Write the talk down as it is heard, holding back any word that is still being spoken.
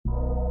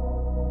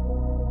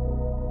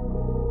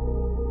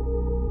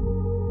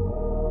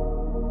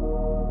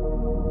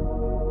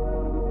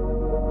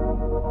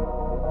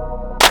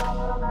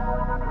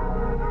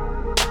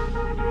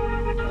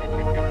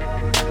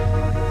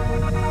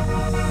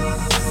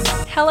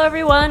Hello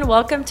everyone,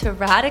 welcome to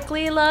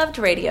Radically Loved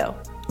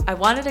Radio. I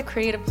wanted to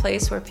create a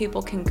place where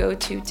people can go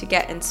to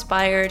get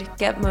inspired,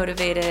 get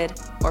motivated,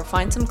 or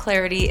find some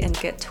clarity and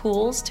get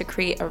tools to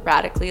create a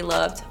radically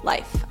loved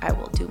life. I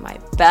will do my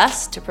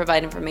best to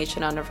provide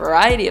information on a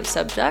variety of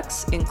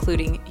subjects,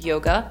 including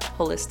yoga,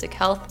 holistic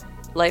health,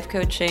 life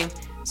coaching,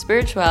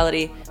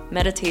 spirituality,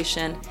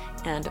 meditation,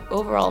 and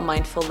overall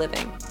mindful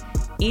living.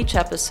 Each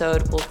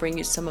episode will bring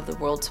you some of the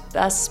world's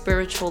best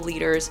spiritual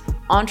leaders,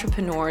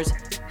 entrepreneurs,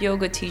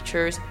 yoga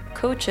teachers,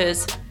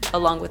 coaches,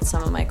 along with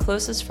some of my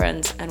closest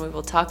friends, and we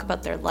will talk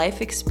about their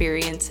life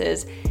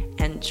experiences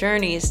and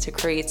journeys to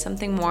create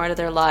something more out of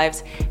their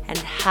lives and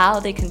how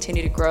they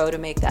continue to grow to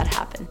make that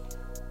happen.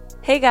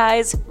 Hey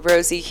guys,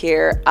 Rosie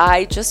here.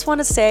 I just want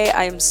to say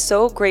I am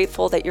so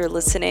grateful that you're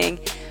listening.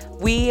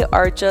 We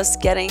are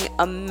just getting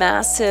a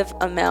massive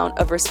amount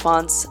of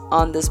response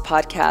on this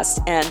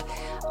podcast, and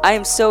I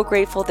am so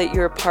grateful that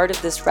you're a part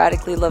of this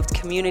radically loved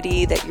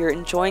community, that you're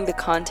enjoying the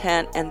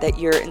content and that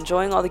you're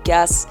enjoying all the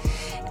guests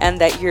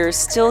and that you're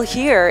still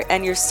here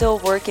and you're still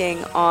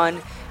working on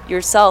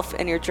yourself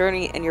and your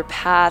journey and your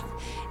path.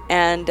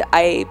 And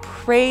I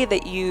pray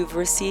that you've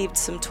received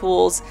some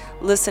tools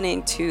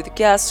listening to the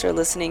guests or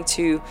listening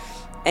to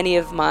any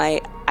of my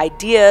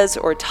ideas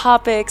or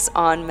topics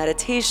on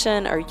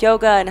meditation or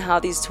yoga and how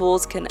these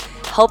tools can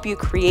help you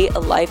create a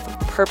life of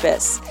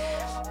purpose.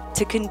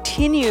 To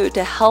continue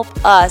to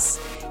help us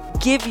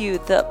give you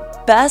the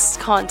best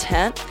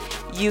content,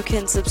 you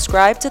can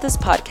subscribe to this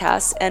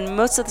podcast, and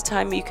most of the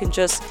time you can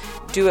just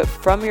do it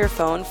from your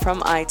phone,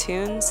 from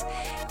iTunes.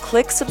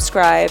 Click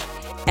subscribe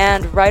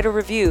and write a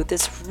review.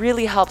 This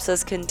really helps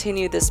us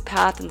continue this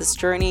path and this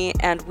journey,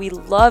 and we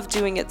love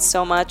doing it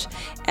so much.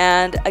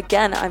 And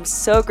again, I'm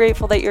so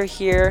grateful that you're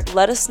here.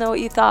 Let us know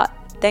what you thought.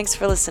 Thanks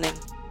for listening.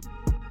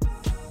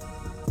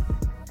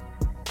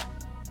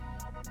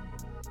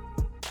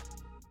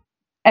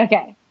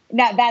 Okay.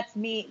 Now that's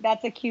me.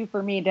 That's a cue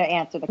for me to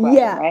answer the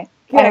question, right?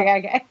 Yeah.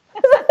 Okay.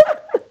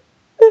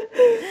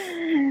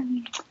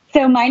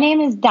 So my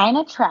name is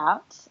Daina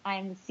Trout.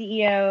 I'm the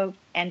CEO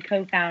and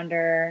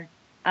co-founder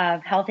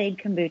of Health-Ade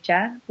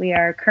Kombucha. We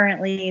are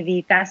currently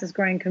the fastest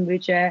growing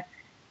kombucha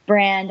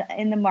brand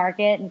in the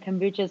market, and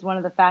kombucha is one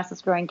of the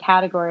fastest growing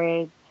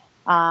categories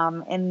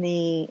in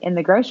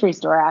the grocery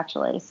store,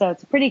 actually. So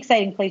it's a pretty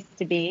exciting place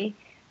to be.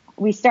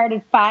 We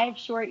started 5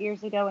 short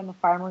years ago in the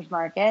farmers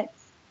markets.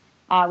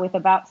 With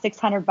about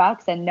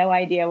 $600 and no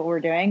idea what we're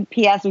doing.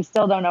 P.S. We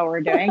still don't know what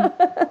we're doing.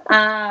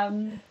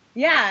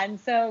 And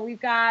so we've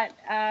got,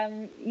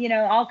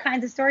 all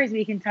kinds of stories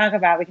we can talk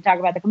about. We can talk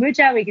about the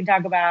kombucha. We can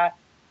talk about,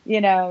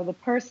 the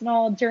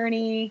personal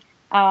journey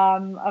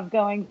of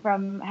going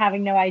from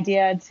having no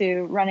idea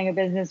to running a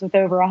business with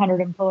over 100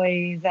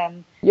 employees.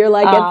 And you're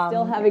like, it's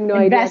still having no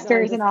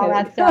investors idea. Investors and all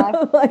that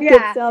stuff.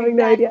 It's still having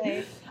no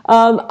idea.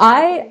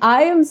 I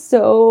am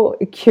so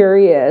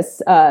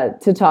curious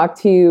to talk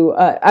to you.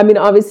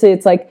 Obviously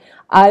it's like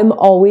I'm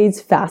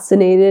always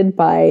fascinated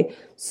by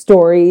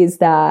stories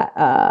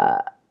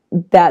that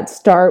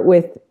start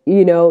with,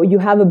 you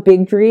have a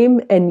big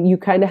dream and you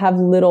kind of have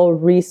little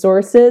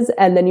resources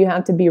and then you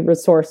have to be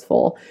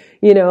resourceful.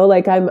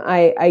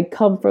 I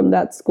come from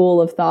that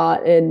school of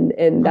thought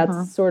and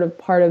that's sort of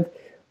part of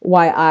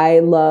why I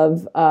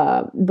love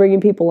bringing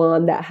people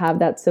on that have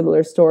that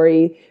similar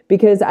story,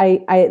 because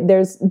I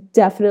there's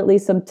definitely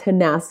some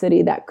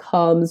tenacity that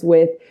comes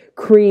with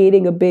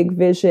creating a big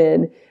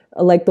vision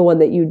like the one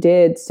that you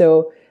did.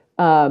 So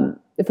for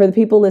the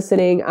people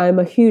listening, I'm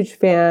a huge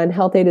fan.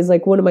 Health-Ade is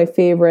like one of my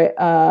favorite,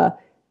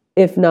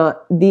 if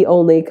not the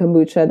only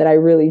kombucha that I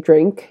really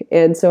drink.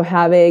 And so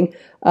having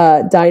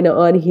Daina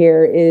on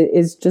here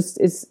is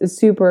a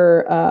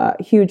super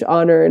huge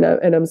honor,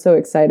 and I'm so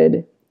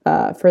excited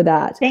for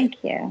that.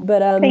 Thank you.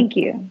 But thank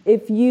you.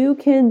 If you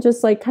can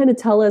just kind of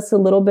tell us a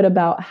little bit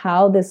about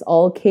how this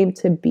all came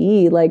to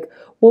be,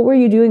 what were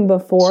you doing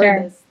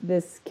before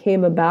this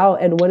came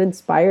about, and what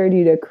inspired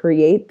you to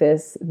create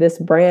this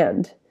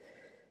brand?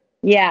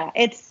 Yeah,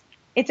 it's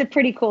a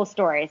pretty cool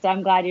story. So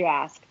I'm glad you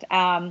asked.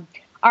 All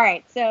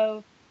right,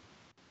 so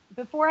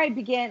before I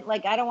begin,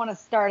 I don't want to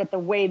start at the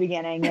way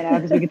beginning,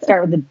 because we could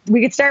start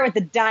with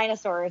the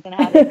dinosaurs and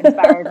how they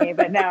inspired me.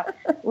 But no,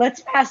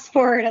 let's fast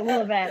forward a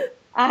little bit.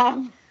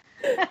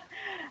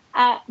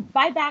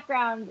 My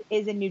background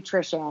is in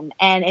nutrition,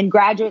 and in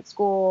graduate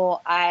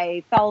school,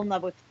 I fell in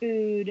love with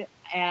food,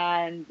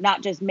 and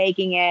not just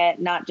making it,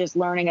 not just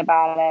learning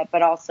about it,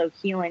 but also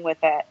healing with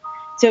it.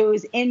 So it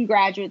was in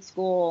graduate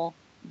school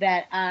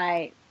that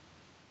I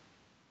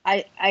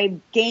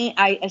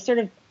sort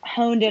of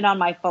honed in on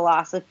my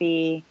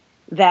philosophy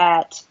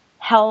that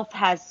health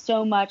has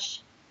so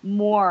much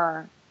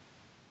more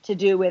to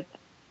do with,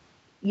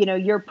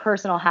 your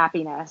personal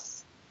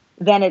happiness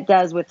than it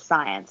does with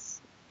science.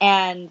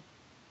 And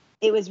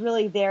it was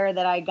really there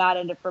that I got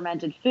into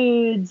fermented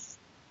foods,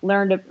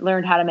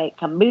 learned how to make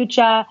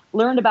kombucha,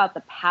 learned about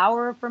the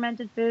power of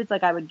fermented foods.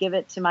 I would give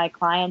it to my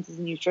clients as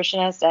a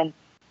nutritionist, and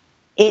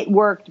it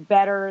worked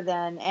better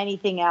than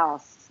anything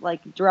else,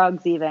 like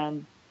drugs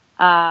even,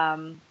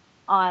 on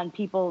on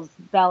people's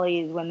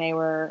bellies when they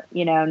were,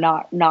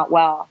 not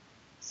well.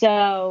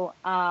 So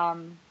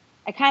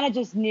I kind of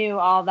just knew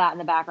all that in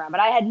the background,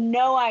 but I had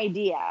no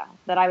idea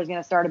that I was going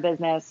to start a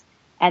business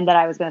and that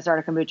I was going to start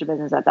a kombucha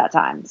business at that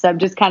time. So I'm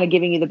just kind of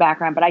giving you the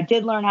background, but I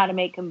did learn how to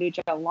make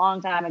kombucha a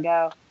long time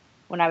ago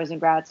when I was in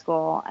grad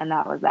school, and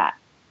that was that.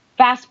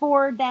 Fast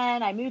forward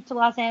then, I moved to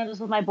Los Angeles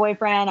with my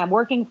boyfriend. I'm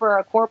working for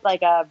a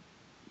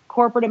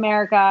corporate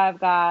America. I've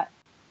got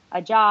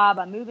a job.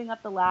 I'm moving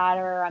up the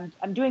ladder.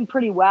 I'm doing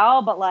pretty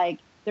well, but like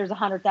there's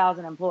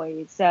 100,000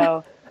 employees.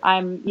 So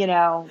I'm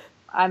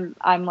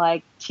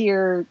like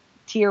tier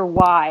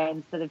Y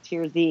instead of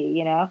tier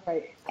Z,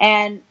 Right.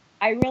 And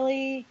I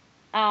really,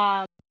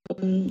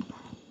 in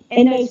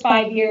those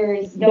 5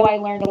 years, though I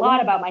learned a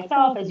lot about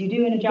myself, as you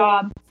do in a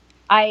job,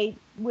 I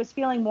was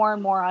feeling more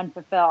and more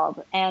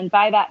unfulfilled. And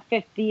by that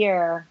fifth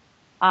year,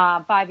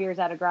 5 years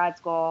out of grad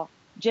school,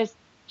 just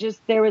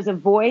there was a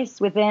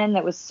voice within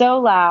that was so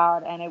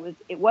loud, and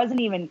it wasn't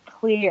even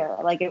clear.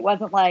 Like, it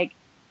wasn't like,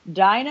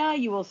 Daina,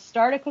 you will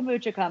start a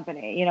kombucha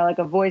company, like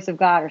a voice of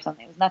God or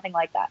something. It was nothing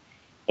like that.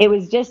 It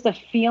was just a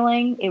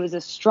feeling. It was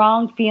a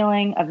strong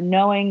feeling of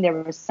knowing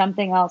there was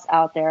something else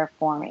out there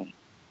for me,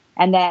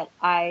 and that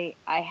I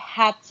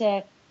had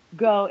to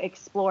go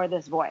explore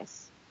this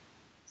voice.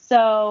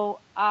 So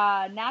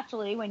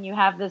naturally, when you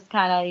have this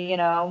kind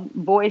of,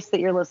 voice that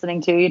you're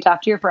listening to, you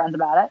talk to your friends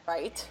about it.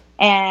 Right.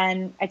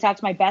 And I talked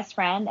to my best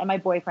friend and my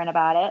boyfriend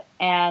about it,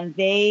 and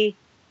they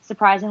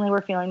surprisingly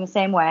were feeling the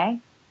same way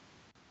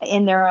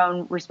in their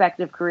own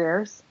respective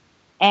careers.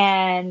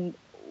 And,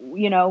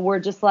 we're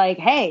just like,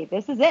 hey,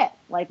 this is it.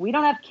 Like, we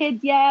don't have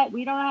kids yet.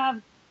 We don't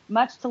have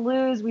much to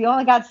lose. We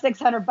only got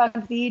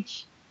 $600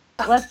 each.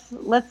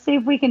 Let's see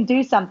if we can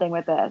do something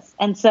with this.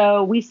 And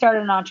so we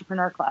started an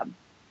entrepreneur club,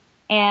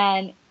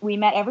 and we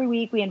met every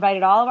week. We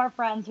invited all of our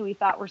friends who we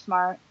thought were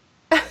smart,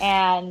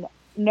 and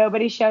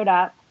nobody showed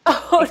up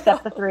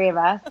except the three of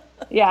us.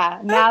 Yeah.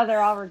 Now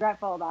they're all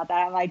regretful about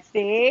that. I'm like,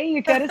 see,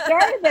 you could have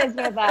started this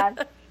with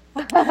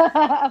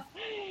us.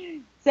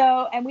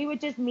 So, and we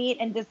would just meet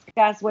and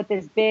discuss what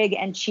this big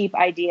and cheap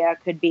idea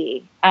could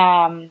be.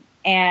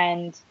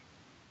 And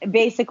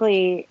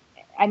basically,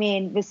 I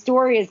mean, the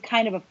story is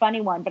kind of a funny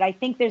one, but I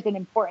think there's an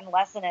important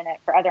lesson in it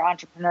for other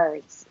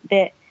entrepreneurs,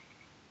 that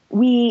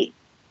we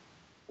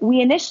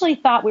initially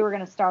thought we were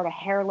going to start a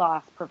hair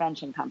loss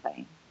prevention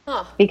company.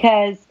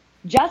 Because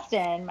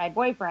Justin, my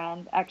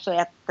boyfriend, actually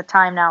at the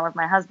time now with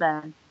my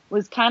husband,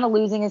 was kind of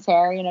losing his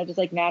hair, just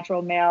like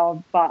natural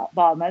male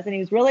baldness. And he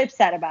was really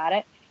upset about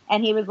it.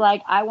 And he was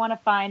like, I want to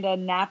find a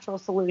natural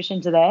solution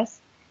to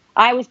this.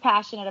 I was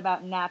passionate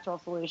about natural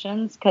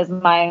solutions because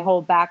my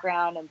whole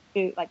background and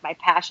food, like my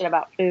passion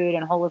about food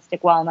and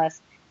holistic wellness,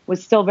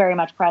 was still very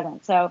much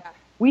present. So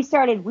we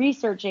started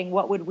researching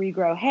what would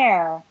regrow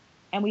hair.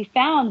 And we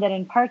found that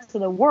in parts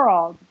of the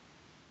world,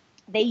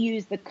 they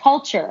use the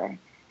culture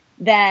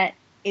that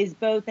is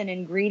both an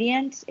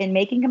ingredient in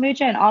making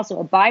kombucha and also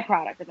a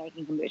byproduct of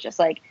making kombucha.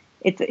 So like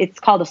it's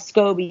called a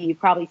SCOBY. You've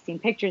probably seen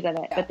pictures of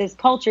it. Yeah. But this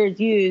culture is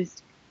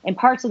used in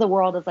parts of the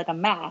world as like a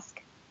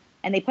mask,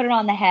 and they put it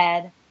on the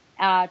head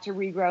to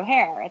regrow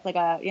hair. It's like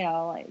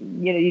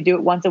you do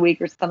it once a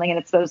week or something, and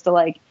it's supposed to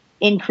like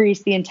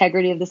increase the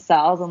integrity of the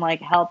cells and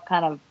like help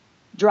kind of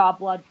draw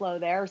blood flow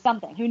there or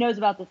something. Who knows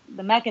about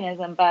the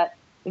mechanism, but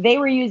they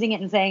were using it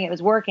and saying it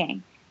was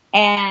working.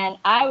 And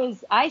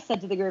I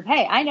said to the group,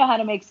 hey, I know how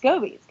to make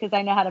SCOBYs because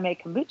I know how to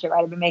make kombucha,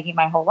 right? I've been making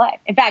my whole life.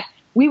 In fact,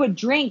 we would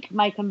drink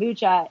my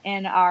kombucha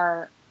in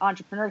our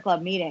entrepreneur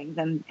club meetings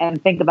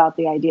and think about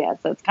the idea.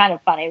 So it's kind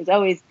of funny. It was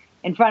always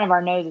in front of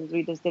our noses.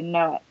 We just didn't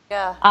know it.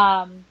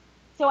 Yeah.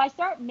 So I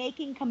start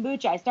making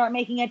kombucha. I start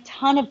making a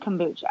ton of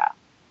kombucha,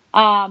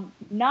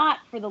 not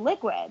for the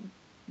liquid,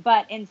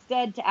 but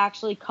instead to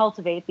actually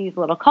cultivate these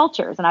little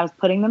cultures. And I was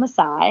putting them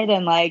aside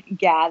and like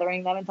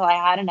gathering them until I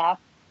had enough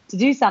to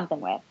do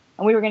something with.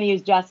 And we were going to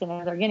use Justin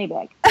as our guinea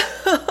pig.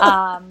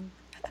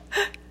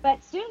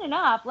 But soon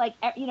enough,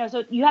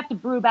 so you have to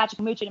brew a batch of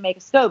kombucha to make a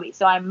SCOBY.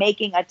 So I'm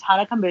making a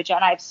ton of kombucha,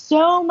 and I have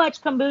so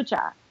much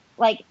kombucha.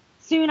 Like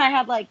soon I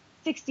had like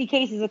 60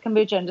 cases of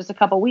kombucha in just a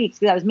couple weeks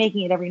because I was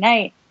making it every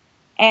night.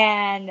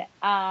 And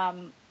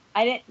I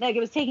didn't it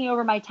was taking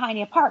over my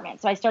tiny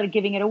apartment. So I started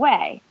giving it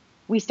away.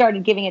 We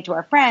started giving it to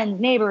our friends,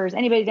 neighbors,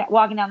 anybody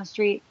walking down the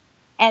street.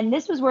 And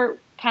this was where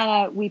kind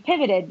of we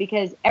pivoted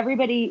because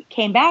everybody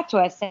came back to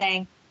us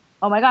saying,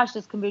 oh my gosh,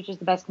 this kombucha is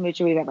the best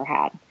kombucha we've ever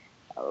had.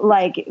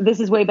 Like, this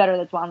is way better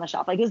that's on the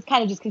shelf. Like, this is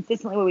kind of just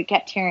consistently what we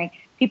kept hearing.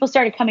 People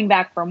started coming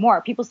back for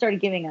more. People started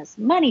giving us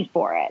money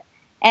for it.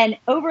 And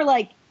over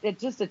like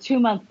just a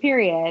 2-month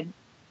period,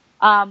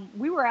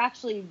 we were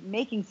actually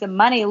making some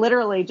money,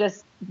 literally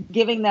just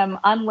giving them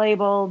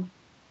unlabeled,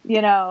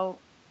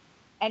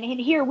 and in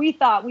here we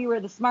thought we were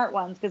the smart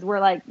ones because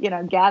we're like,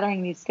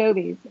 gathering these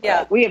SCOBYs. Yeah.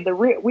 Like, we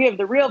have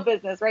the real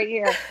business right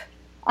here.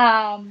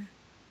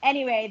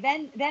 Anyway,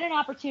 then an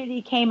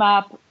opportunity came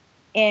up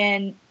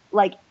in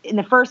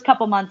the first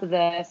couple months of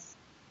this,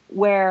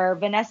 where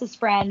Vanessa's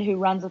friend who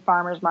runs a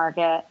farmer's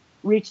market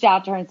reached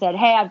out to her and said,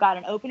 hey, I've got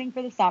an opening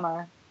for the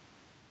summer.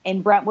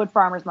 in Brentwood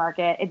Farmers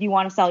Market if you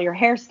want to sell your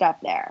hair stuff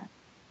there.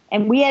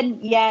 And we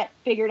hadn't yet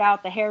figured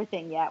out the hair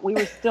thing yet. We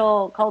were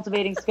still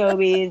cultivating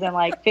scobies and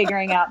like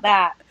figuring out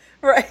that.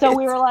 Right. So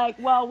we were like,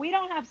 well, we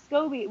don't have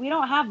SCOBY. We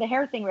don't have the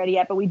hair thing ready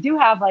yet, but we do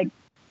have like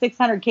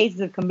 600 cases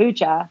of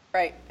kombucha.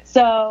 Right.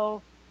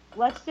 So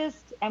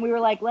we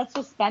were like, let's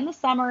just spend the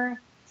summer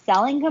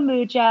selling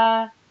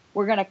kombucha.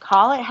 We're going to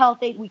call it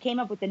Health-Ade. We came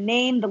up with the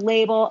name, the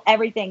label,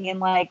 everything in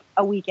like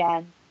a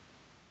weekend.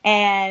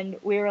 And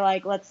we were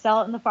like, let's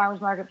sell it in the farmer's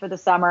market for the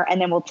summer.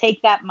 And then we'll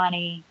take that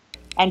money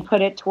and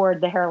put it toward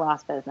the hair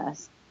loss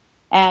business.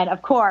 And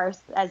of course,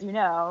 as you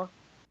know,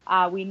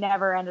 we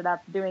never ended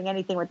up doing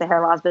anything with the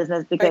hair loss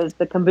business because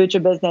the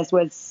kombucha business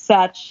was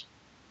such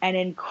an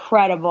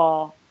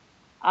incredible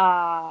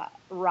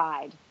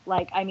ride.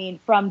 Like, I mean,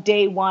 from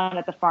day one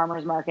at the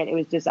farmer's market, it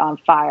was just on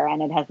fire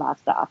and it has not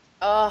stopped.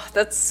 Oh,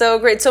 that's so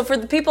great. So for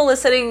the people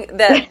listening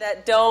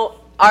that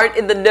aren't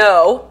in the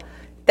know,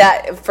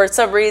 that for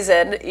some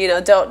reason,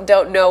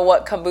 don't know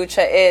what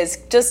kombucha is,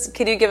 just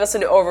can you give us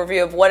an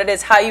overview of what it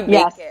is, how you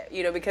make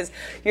it, because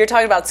you're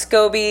talking about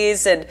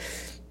scobies and,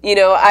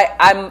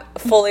 I'm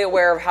fully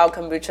aware of how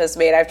kombucha is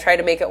made. I've tried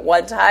to make it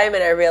one time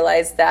and I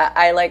realized that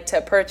I like to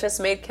purchase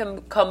made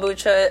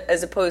kombucha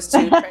as opposed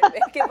to trying to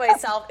make it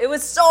myself. It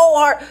was so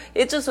hard.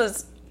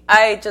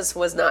 I just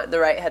was not in the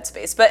right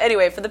headspace. But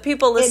anyway, for the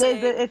people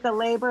listening. It's a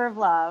labor of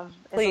love.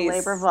 Please, it's a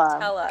labor of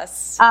love. Tell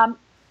us.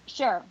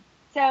 Sure.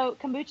 So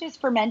kombucha is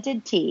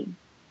fermented tea,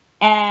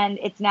 and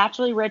it's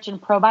naturally rich in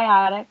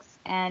probiotics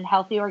and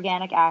healthy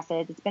organic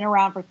acids. It's been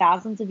around for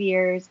thousands of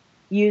years,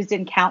 used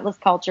in countless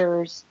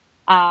cultures,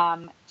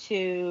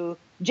 to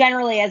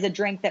generally as a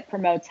drink that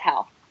promotes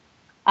health.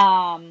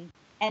 And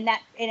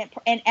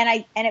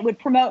it would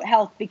promote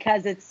health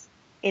because it's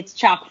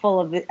chock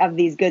full of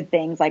these good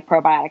things like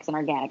probiotics and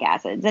organic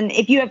acids. And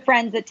if you have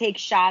friends that take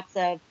shots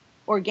of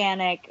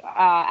organic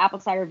apple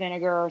cider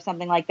vinegar or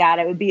something like that,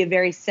 it would be a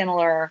very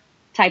similar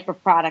type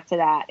of product to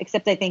that,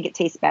 except I think it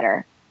tastes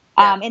better.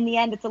 In the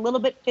end, it's a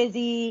little bit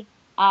fizzy.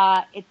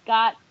 It's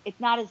not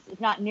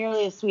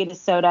nearly as sweet as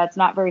soda. It's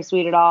not very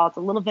sweet at all. It's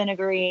a little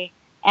vinegary,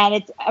 and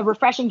it's a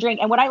refreshing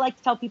drink. And what I like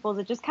to tell people is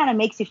it just kind of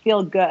makes you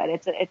feel good.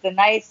 It's a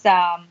nice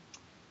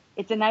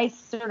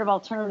sort of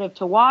alternative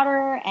to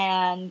water,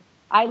 and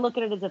I look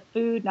at it as a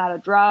food, not a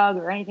drug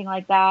or anything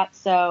like that.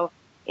 So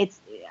it's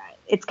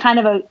kind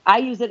of I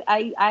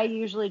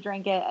usually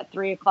drink it at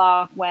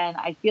 3:00 when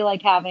I feel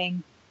like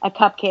having a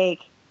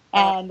cupcake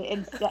and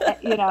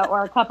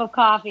or a cup of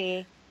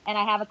coffee, and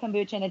I have a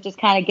kombucha, and it just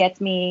kind of gets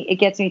me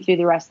through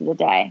the rest of the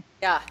day.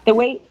 Yeah.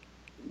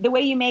 The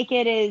way you make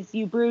it is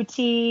you brew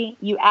tea,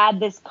 you add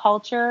this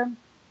culture.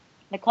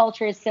 The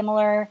culture is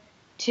similar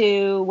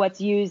to what's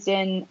used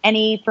in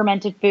any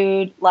fermented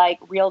food like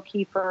real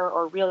kefir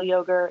or real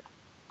yogurt.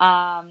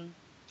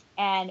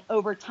 And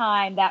over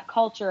time, that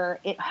culture,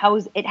 it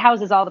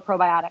houses all the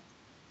probiotics.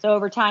 So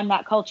over time,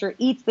 that culture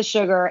eats the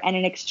sugar and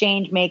in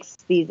exchange makes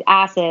these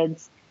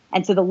acids.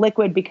 And so the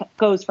liquid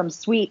goes from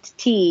sweet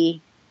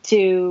tea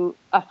to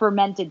a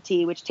fermented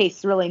tea, which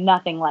tastes really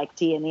nothing like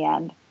tea in the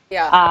end.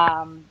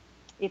 Yeah.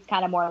 It's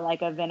kind of more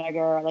like a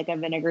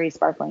vinegary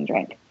sparkling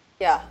drink.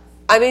 Yeah.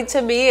 I mean,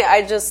 to me,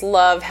 I just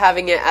love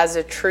having it as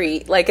a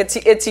treat. Like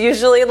it's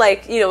usually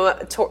like,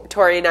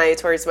 Tori and I,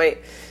 Tori's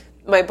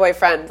my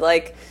boyfriend,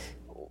 like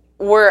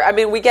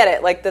we get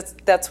it. Like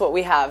that's what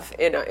we have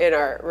in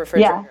our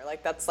refrigerator. Yeah.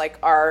 Like that's like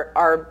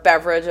our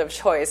beverage of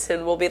choice.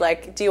 And we'll be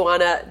like, do you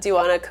want a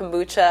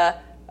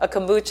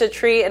kombucha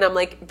treat? And I'm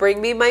like, bring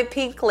me my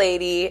pink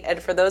lady.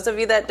 And for those of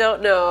you that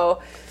don't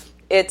know,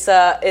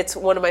 it's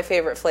one of my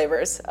favorite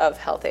flavors of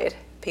Health-Ade,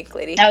 pink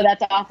lady. Oh,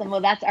 that's awesome.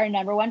 Well, that's our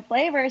number one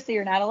flavor, so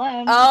you're not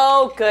alone.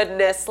 Oh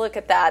goodness, look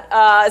at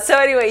that. So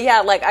anyway,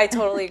 yeah, like I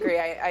totally agree.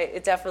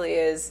 It definitely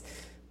is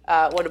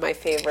one of my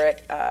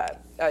favorite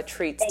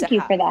treats. Thank you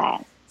for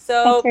that.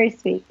 So that's very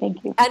sweet.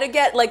 Thank you. And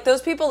again, like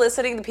those people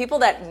listening, the people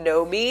that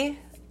know me,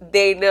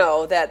 they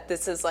know that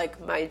this is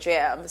like my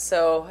jam.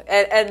 So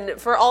and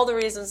for all the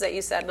reasons that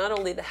you said, not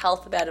only the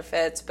health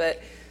benefits,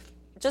 but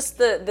just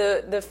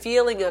the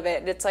feeling of it.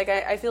 And it's like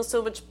I feel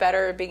so much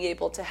better being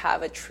able to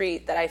have a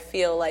treat that I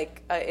feel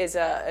like is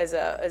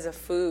a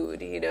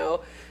food.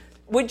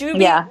 Would you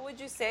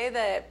say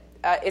that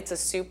it's a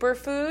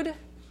superfood?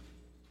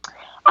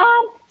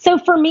 So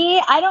for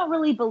me, I don't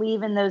really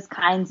believe in those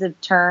kinds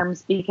of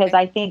terms because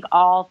I think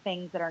all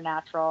things that are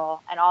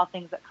natural and all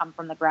things that come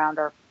from the ground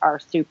are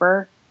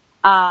super.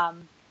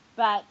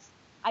 But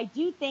I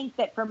do think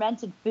that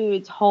fermented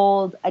foods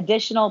hold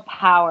additional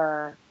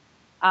power,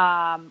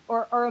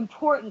 or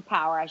important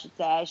power, I should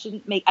say.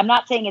 I'm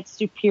not saying it's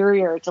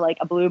superior to like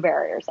a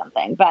blueberry or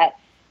something, but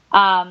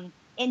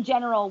in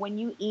general, when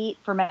you eat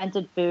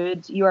fermented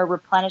foods, you are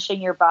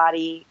replenishing your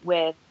body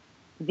with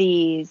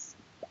these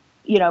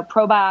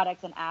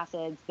probiotics and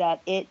acids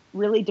that it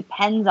really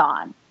depends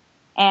on.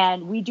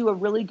 And we do a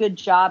really good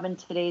job in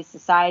today's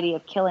society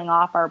of killing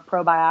off our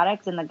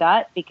probiotics in the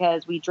gut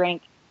because we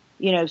drink,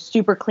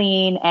 super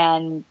clean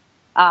and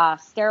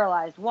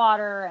sterilized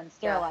water and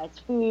sterilized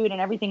food, and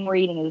everything we're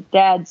eating is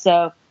dead.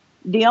 So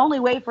the only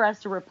way for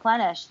us to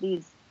replenish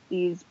these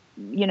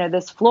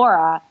this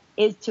flora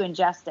is to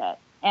ingest it.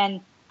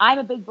 And I'm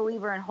a big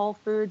believer in whole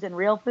foods and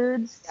real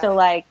foods. Yeah. So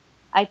like,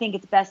 I think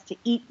it's best to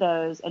eat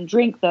those and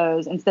drink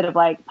those instead of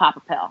like pop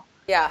a pill.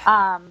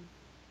 Yeah.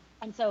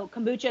 And so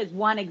kombucha is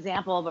one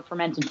example of a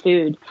fermented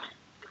food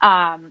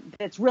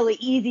that's really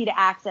easy to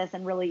access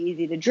and really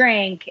easy to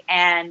drink,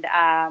 and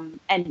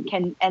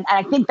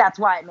I think that's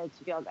why it makes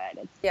you feel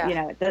good.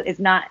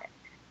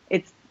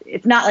 It's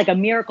it's not like a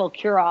miracle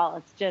cure-all.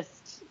 It's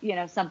just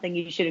something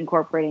you should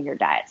incorporate in your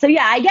diet. So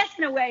yeah, I guess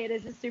in a way it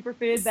is a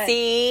superfood. But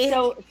see,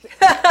 so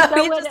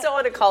you just don't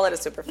want to call it a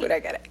superfood. I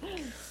get it.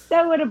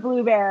 So would a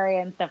blueberry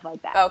and stuff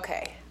like that.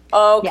 Okay,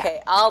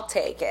 yeah. I'll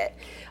take it.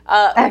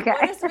 Okay.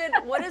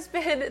 What has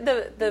been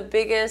the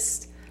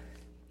biggest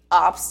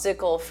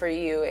obstacle for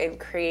you in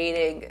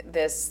creating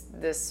this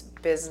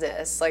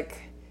business, like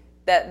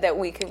that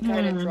we can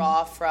kind of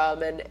draw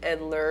from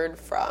and learn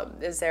from?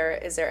 Is there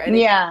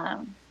any?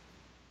 Yeah.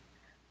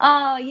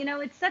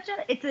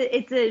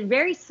 It's a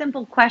very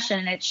simple question,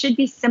 and it should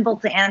be simple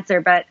to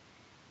answer, but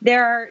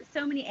there are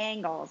so many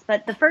angles.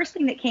 But the first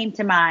thing that came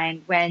to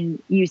mind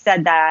when you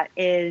said that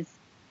is,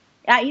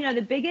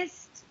 the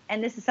biggest,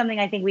 and this is something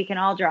I think we can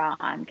all draw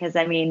on, because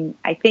I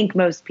think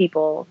most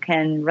people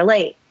can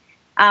relate.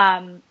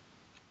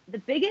 The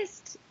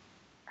biggest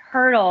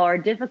hurdle or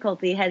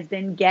difficulty has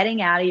been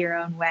getting out of your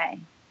own way.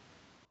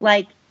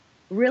 Like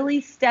really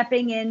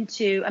stepping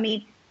into,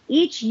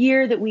 each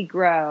year that we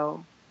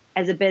grow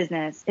as a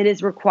business, it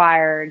is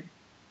required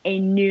a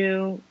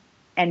newer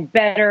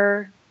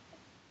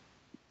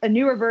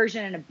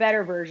version and a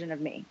better version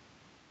of me.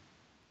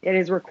 It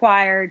has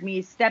required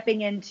me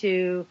stepping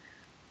into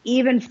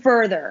even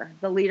further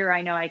the leader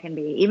I know I can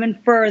be, even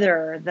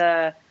further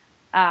the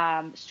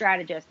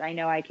strategist I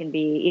know I can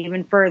be,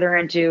 even further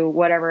into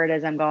whatever it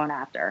is I'm going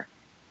after.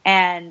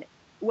 And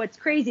what's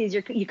crazy is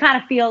you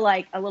kind of feel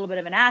like a little bit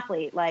of an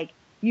athlete, like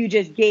you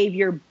just gave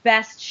your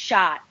best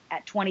shot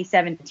at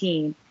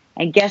 2017,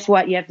 and guess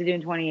what you have to do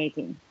in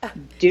 2018?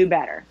 Do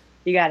better.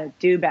 You got to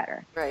do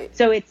better. Right.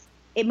 So it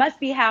must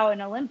be how an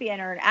Olympian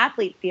or an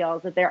athlete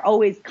feels, that they're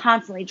always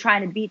constantly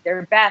trying to beat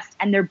their best,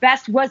 and their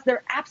best was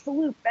their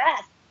absolute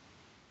best.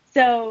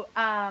 So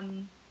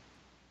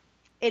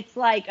it's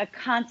like a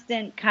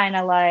constant kind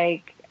of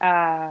like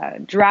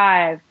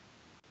drive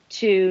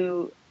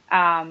to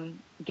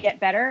get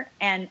better.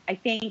 And I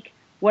think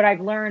what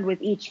I've learned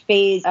with each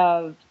phase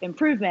of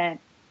improvement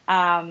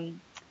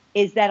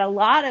is that a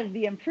lot of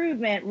the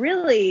improvement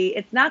really,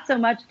 it's not so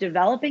much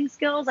developing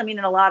skills. A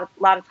lot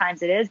of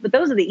times it is, but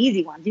those are the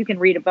easy ones. You can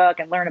read a book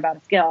and learn about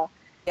a skill.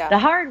 Yeah. The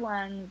hard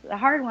ones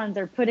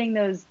are putting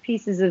those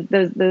pieces of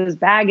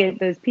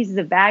those pieces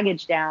of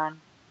baggage down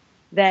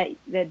that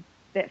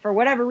for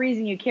whatever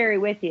reason you carry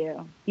with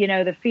you.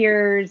 The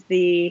fears,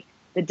 the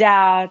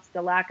doubts,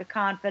 the lack of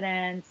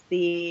confidence,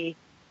 the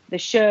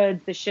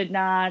shoulds, the should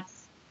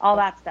nots, all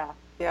that stuff.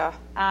 Yeah.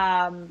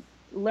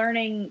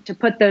 Learning to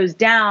put those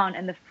down,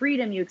 and the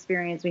freedom you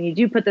experience when you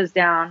do put those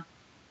down,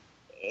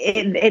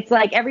 it's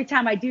like every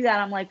time I do that,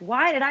 I'm like,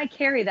 why did I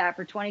carry that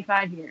for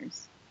 25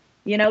 years?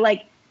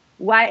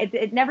 Why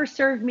it never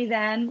served me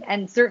then,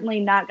 and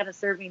certainly not going to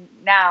serve me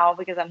now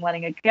because I'm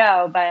letting it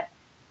go. But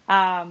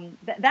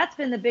that's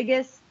been the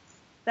biggest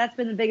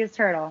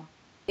hurdle.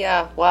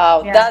 Yeah.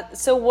 Wow. Yeah.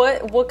 So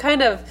what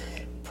kind of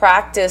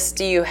practice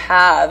do you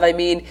have?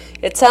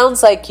 It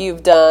sounds like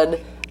you've done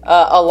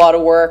a lot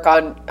of work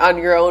on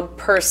your own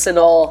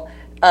personal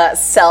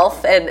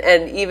self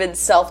and even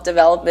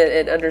self-development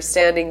and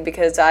understanding,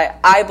 because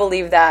I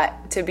believe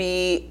that to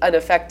be an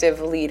effective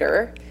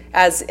leader,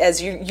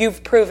 as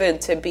you've proven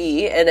to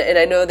be, and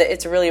I know that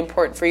it's really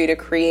important for you to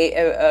create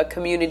a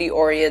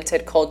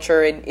community-oriented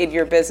culture in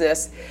your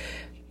business.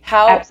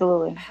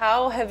 Absolutely.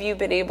 How have you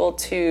been able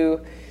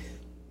to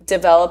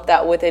develop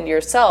that within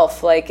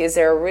yourself? Like, is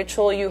there a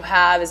ritual you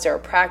have? Is there a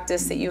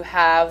practice that you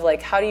have?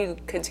 Like, how do you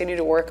continue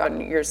to work on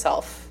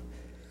yourself?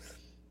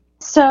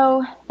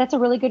 So that's a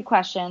really good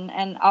question.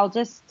 And I'll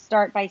just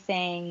start by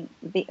saying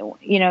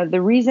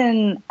the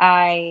reason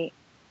I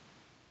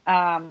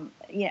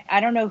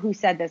don't know who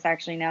said this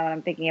actually, now that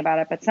I'm thinking about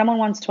it, but someone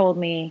once told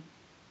me,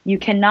 you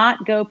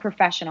cannot go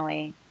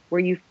professionally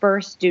where you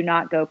first do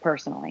not go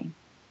personally.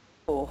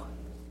 Cool.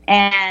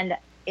 And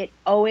it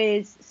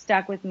always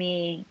stuck with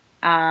me.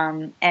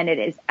 And it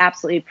is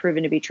absolutely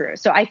proven to be true.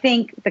 So I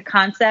think the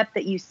concept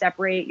that you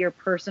separate your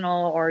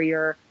personal or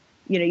your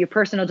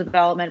personal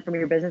development from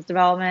your business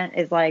development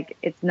is like,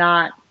 it's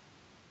not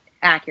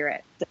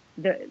accurate.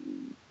 The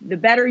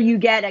better you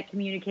get at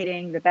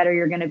communicating, the better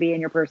you're going to be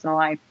in your personal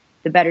life,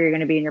 the better you're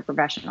going to be in your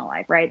professional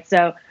life. Right.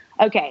 So,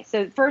 okay.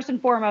 So first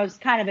and foremost,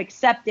 kind of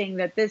accepting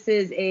that this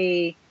is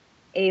a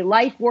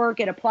life work.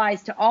 It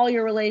applies to all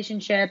your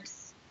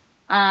relationships.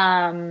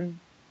 And,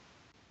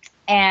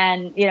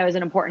 is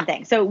an important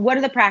thing. So what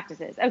are the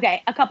practices?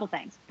 Okay, a couple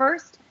things.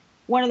 First,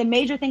 one of the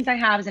major things I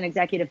have is an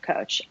executive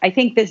coach. I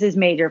think this is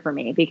major for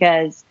me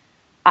because,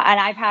 and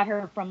I've had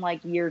her from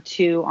like year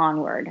 2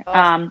 onward.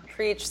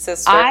 Preach,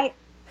 sister.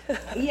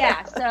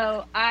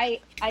 So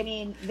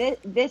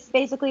this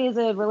basically is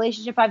a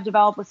relationship I've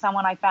developed with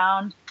someone I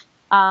found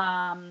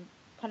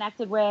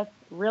connected with,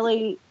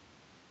 really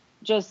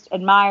just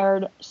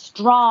admired,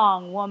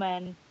 strong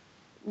woman,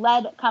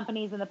 led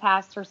companies in the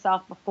past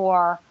herself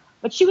before,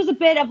 but she was a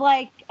bit of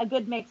like a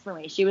good mix for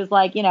me. She was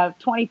like,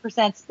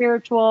 20%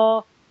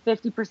 spiritual,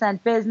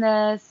 50%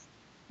 business,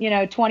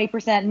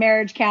 20%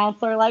 marriage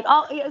counselor. Like,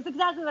 it was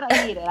exactly what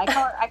I needed.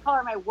 I call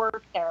her my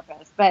work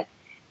therapist, but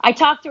I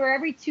talk to her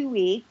every 2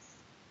 weeks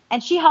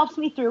and she helps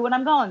me through what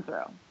I'm going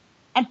through.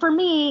 And for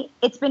me,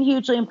 it's been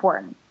hugely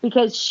important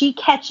because she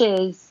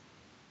catches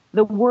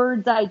the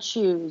words I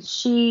choose.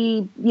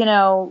 She,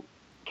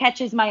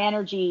 catches my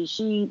energy.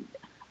 She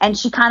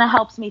kind of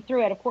helps me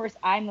through it. Of course,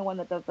 I'm the one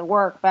that does the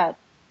work, but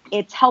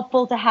it's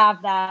helpful to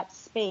have that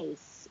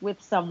space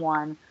with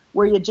someone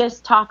where you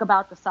just talk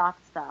about the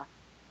soft stuff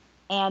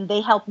and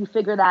they help you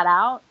figure that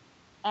out.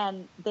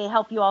 And they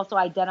help you also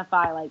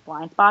identify like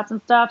blind spots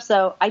and stuff.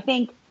 So I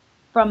think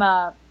from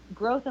a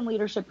growth and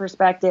leadership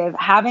perspective,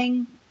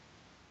 having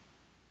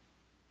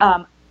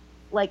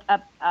like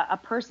a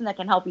person that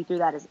can help you through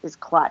that is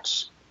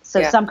clutch.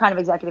 So some kind of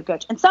executive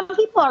coach. And some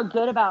people are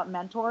good about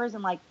mentors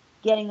and like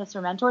getting this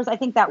from mentors. I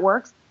think that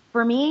works.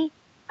 For me,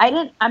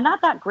 I'm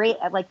not that great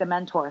at like the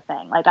mentor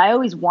thing. Like I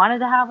always wanted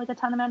to have like a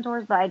ton of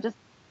mentors, but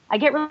I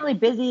get really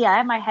busy. I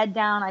have my head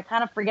down. I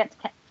kind of forget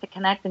to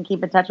connect and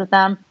keep in touch with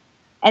them.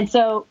 And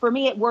so for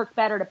me, it worked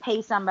better to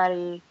pay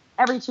somebody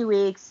every 2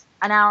 weeks,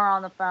 an hour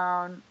on the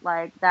phone.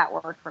 Like that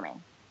worked for me.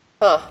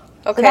 Huh.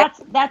 Okay.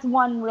 So that's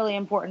one really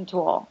important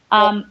tool.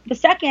 The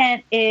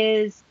second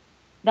is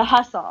the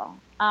hustle.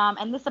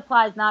 And this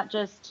applies not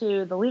just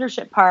to the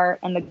leadership part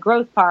and the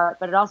growth part,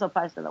 but it also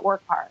applies to the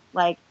work part.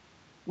 Like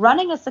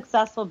running a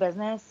successful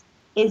business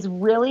is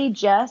really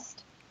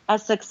just a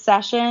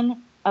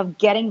succession of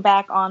getting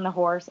back on the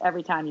horse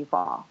every time you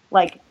fall.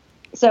 Like,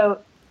 so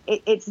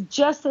it's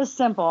just as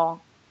simple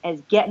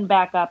as getting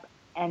back up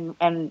and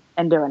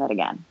doing it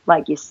again.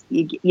 Like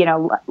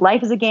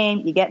life is a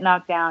game. You get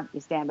knocked down, you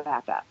stand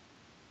back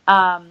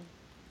up.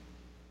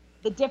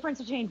 The difference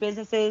between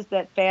businesses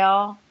that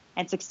fail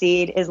and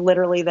succeed is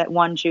literally that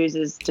one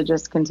chooses to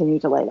just continue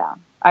to lay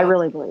down. I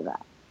really believe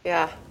that.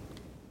 Yeah.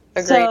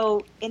 Agreed.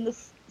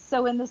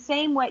 So in the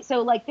same way,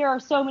 so like there are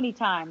so many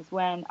times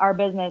when our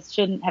business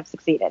shouldn't have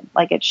succeeded.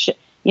 Like it should,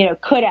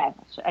 could have,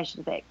 I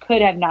should say,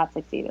 could have not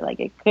succeeded. Like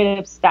it could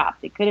have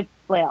stopped. It could have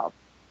failed.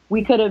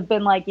 We could have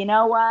been like, you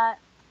know what?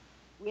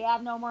 We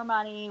have no more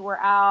money. We're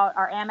out.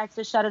 Our Amex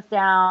just shut us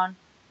down.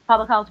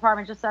 Public health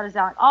department just shut us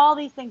down. All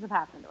these things have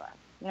happened to us.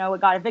 We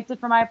got evicted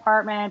from my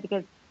apartment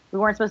because we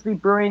weren't supposed to be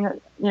brewing,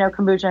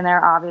 kombucha in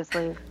there,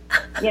 obviously.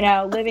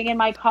 Living in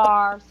my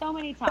car so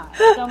many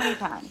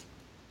times.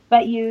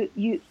 But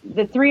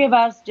the three of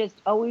us just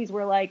always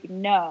were like,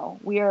 no,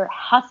 we are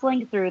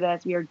hustling through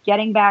this. We are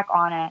getting back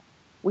on it.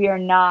 We are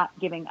not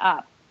giving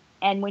up.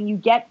 And when you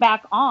get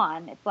back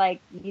on, it's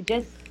like you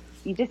just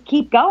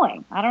keep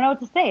going. I don't know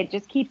what to say. It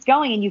just keeps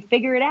going and you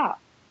figure it out.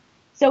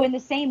 So in the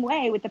same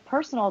way with the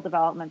personal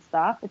development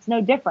stuff, it's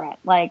no different.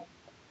 Like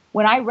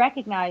when I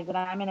recognize that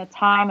I'm in a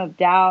time of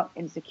doubt,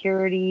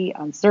 insecurity,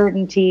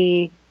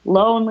 uncertainty,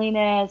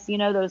 loneliness,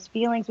 those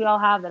feelings we all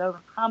have that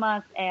overcome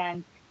us,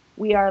 and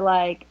we are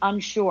like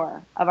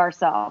unsure of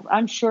ourselves,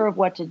 unsure of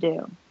what to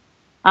do.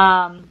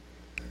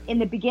 In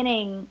the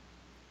beginning,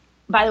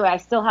 by the way, I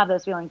still have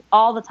those feelings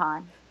all the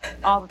time.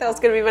 That was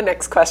going to be my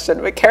next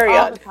question, but carry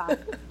on. The time.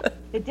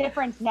 The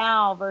difference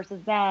now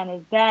versus then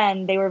is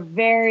then they were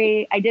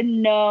I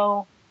didn't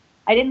know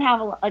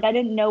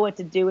what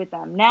to do with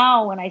them.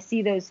 Now, when I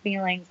see those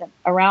feelings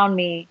around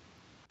me,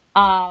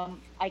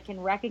 I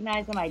can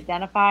recognize them,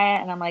 identify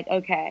it, and I'm like,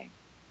 okay,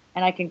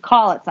 and I can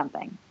call it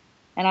something.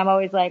 And I'm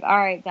always like, all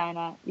right,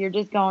 Daina, you're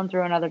just going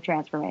through another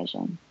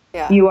transformation.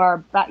 Yeah. You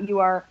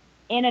are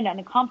in an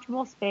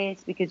uncomfortable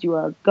space because you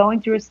are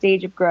going through a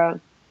stage of growth.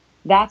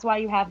 That's why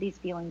you have these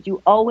feelings.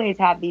 You always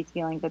have these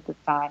feelings at this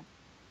time.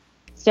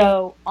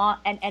 So,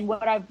 and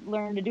what I've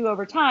learned to do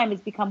over time is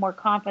become more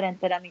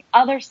confident that on the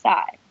other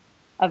side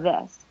of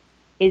this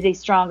is a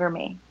stronger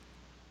me.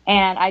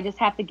 And I just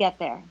have to get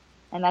there.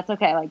 And that's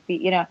okay. Like,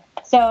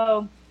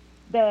 so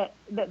the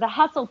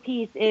hustle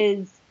piece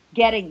is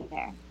getting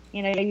there.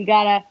 You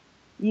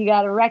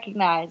gotta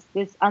recognize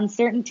this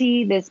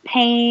uncertainty, this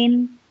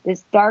pain,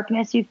 this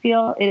darkness you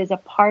feel. It is a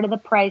part of the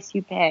price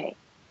you pay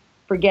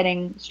for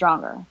getting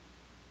stronger.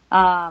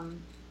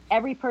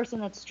 Every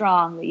person that's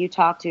strong that you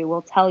talk to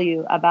will tell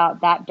you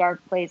about that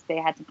dark place they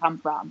had to come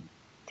from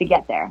to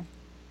get there.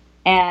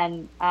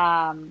 And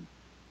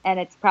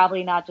it's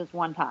probably not just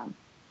one time.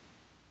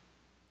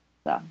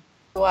 So.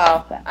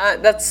 Wow.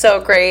 That's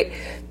so great.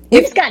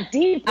 You just got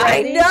deep.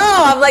 I know.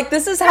 I'm like,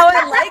 this is how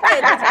I like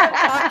it. That's what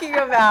I'm talking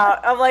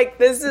about. I'm like,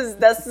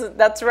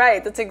 that's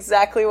right. That's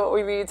exactly what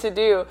we need to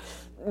do.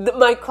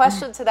 My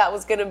question to that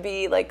was going to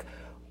be like,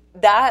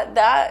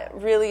 that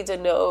really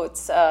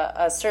denotes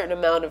a certain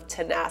amount of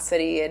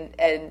tenacity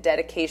and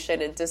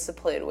dedication and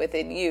discipline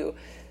within you.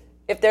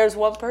 If there's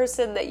one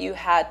person that you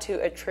had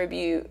to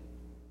attribute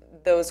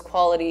those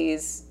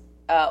qualities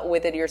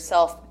within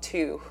yourself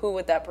to, who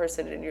would that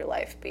person in your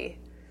life be?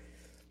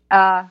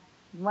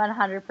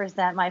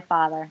 100% my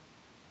father.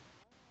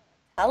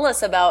 Tell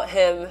us about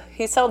him.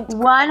 He sounds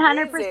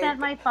 100% amazing.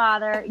 my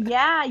father.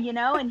 Yeah,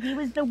 and he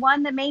was the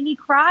one that made me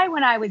cry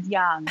when I was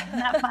young. Isn't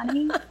that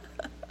funny?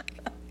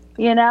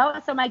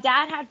 So my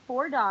dad had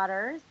 4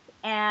 daughters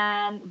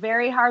and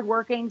very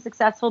hardworking,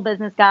 successful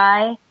business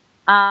guy.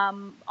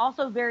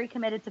 Also very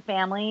committed to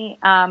family,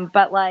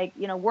 but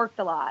worked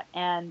a lot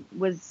and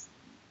was,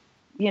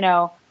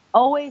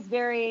 always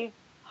very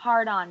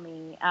hard on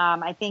me.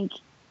 I think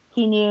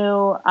he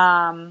knew,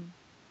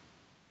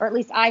 or at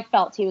least I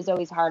felt he was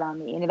always hard on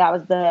me. That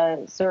was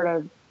the sort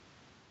of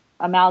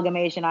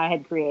amalgamation I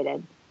had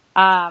created.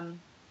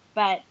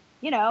 But,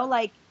 when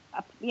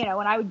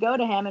I would go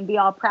to him and be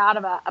all proud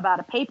about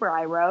a paper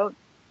I wrote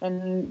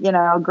in,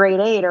 grade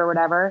 8 or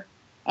whatever,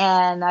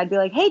 and I'd be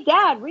like, hey,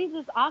 Dad, read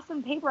this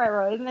awesome paper I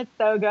wrote. Isn't it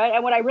so good?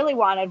 And what I really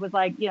wanted was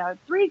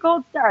 3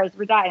 gold stars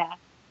for Daina.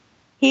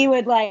 He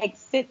would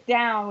sit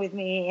down with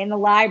me in the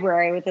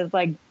library with his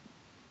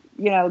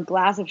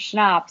glass of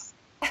schnapps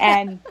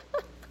and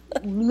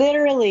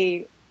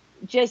literally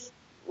just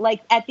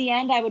at the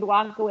end I would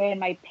walk away and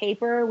my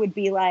paper would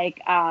be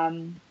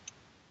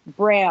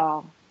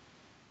Braille.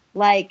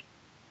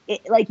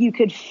 You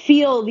could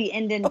feel the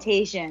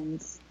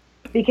indentations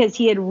because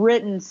he had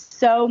written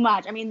so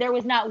much. I mean, there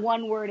was not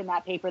one word in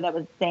that paper that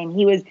was the same.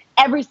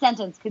 Every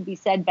sentence could be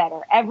said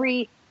better.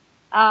 Every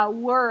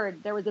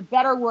word, there was a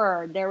better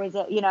word. There was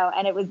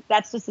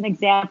that's just an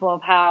example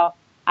of how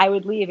I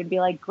would leave and be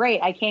like,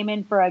 great, I came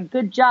in for a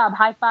good job.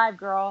 High five,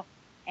 girl.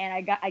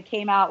 And I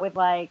came out with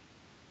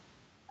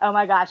oh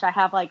my gosh, I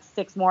have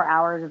 6 more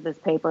hours of this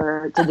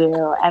paper to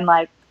do. And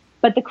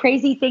but the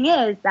crazy thing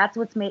is that's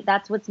what's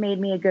made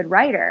me a good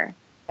writer.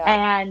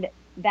 Yeah. And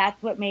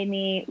that's what made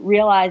me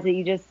realize that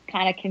you just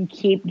kind of can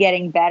keep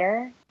getting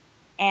better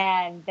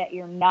and that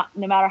you're not,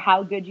 no matter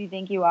how good you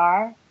think you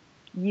are,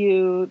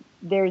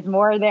 there's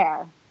more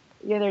there.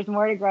 There's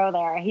more to grow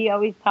there. He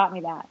always taught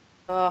me that.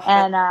 Oh,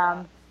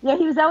 and,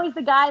 he was always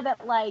the guy that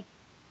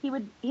he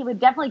would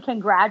definitely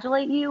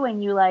congratulate you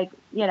when you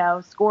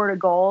scored a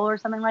goal or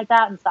something like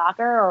that in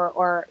soccer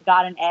or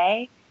got an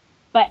A,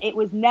 but it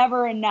was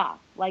never enough.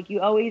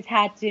 You always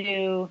had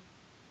to,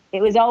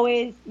 you're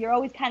always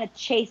kind of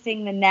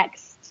chasing the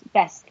next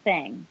best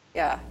thing.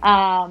 Yeah.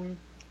 And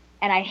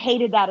I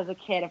hated that as a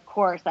kid, of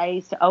course. I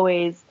used to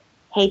always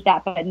hate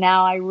that, but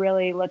now I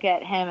really look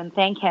at him and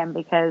thank him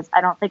because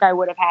I don't think I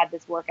would have had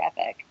this work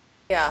ethic.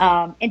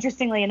 Yeah.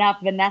 Interestingly enough,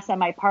 Vanessa,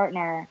 my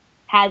partner,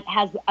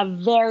 has a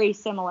very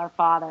similar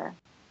father,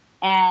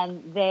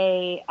 and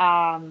they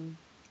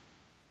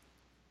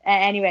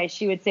anyway,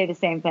 she would say the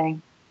same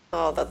thing.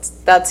 Oh,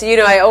 that's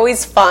I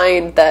always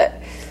find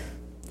that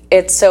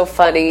it's so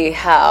funny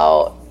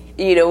how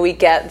we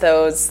get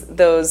those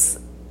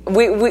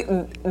we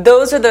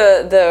those are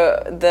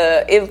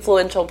the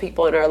influential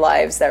people in our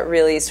lives that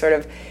really sort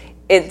of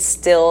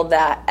instill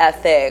that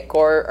ethic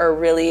or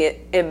really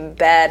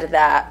embed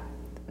that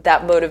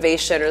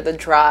motivation or the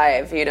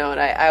drive, and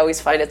I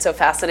always find it so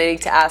fascinating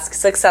to ask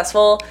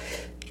successful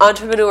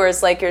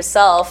entrepreneurs like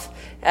yourself,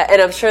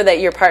 and I'm sure that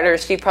your partner,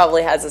 she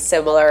probably has a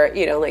similar,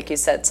 like you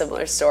said,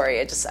 similar story.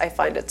 I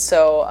find it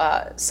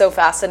so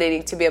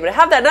fascinating to be able to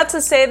have that. Not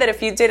to say that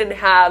if you didn't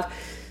have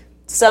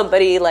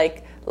somebody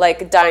like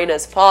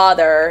Daina's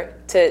father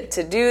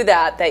to do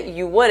that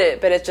you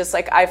wouldn't, but it's just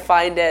I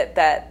find it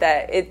that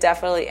it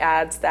definitely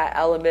adds that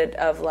element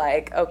of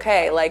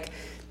okay,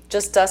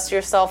 just dust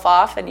yourself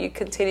off and you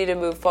continue to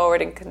move forward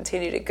and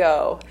continue to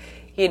go,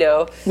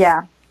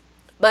 Yeah.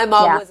 My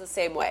mom was the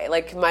same way.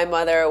 My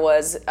mother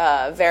was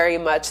very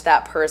much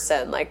that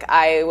person.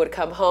 I would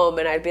come home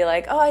and I'd be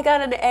like, oh, I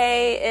got an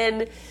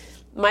A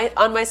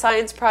on my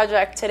science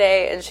project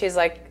today. And she's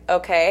like,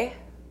 okay,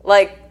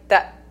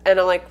 that. And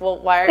I'm like, well,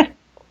 why are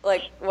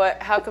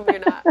what, how come you're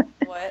not,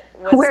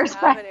 what's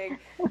happening?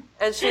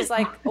 And she's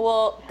like,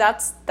 well,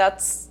 that's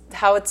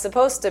how it's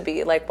supposed to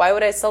be. Why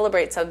would I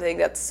celebrate something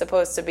that's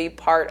supposed to be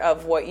part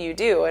of what you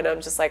do? And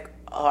I'm just like,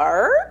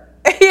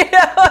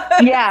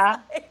 Yeah.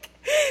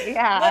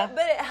 Yeah.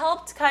 But it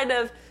helped kind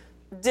of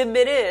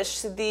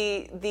diminish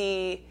the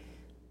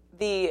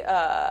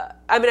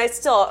I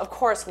still, of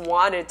course,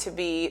 wanted to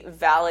be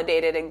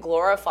validated and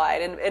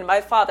glorified. And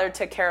my father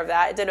took care of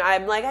that. And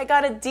I'm like, I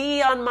got a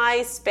D on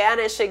my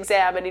Spanish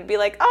exam. And he'd be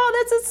like, oh,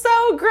 this is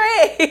so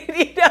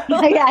great.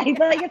 Yeah, he's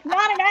like, it's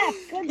not an F.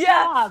 Good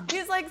job.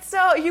 He's like,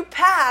 so you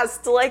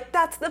passed.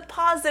 That's the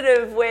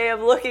positive way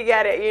of looking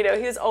at it.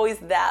 He was always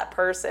that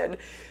person.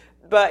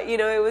 But,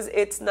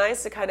 it's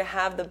nice to kind of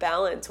have the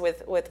balance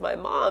with my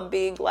mom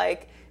being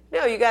like,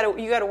 no, you gotta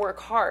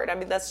work hard.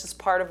 That's just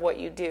part of what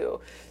you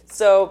do.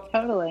 So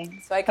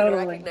totally. So I can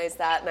recognize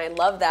that, and I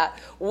love that.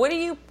 What do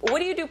you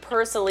do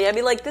personally?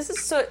 This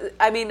is so.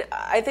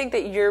 I think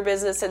that your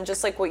business and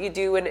just what you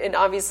do, and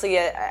obviously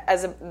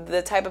as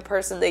the type of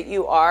person that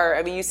you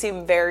are, you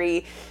seem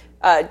very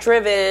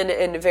driven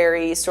and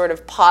very sort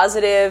of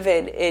positive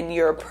in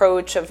your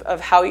approach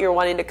of how you're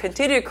wanting to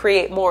continue to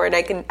create more. And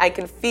I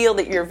can feel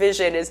that your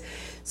vision is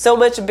so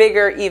much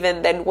bigger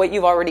even than what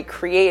you've already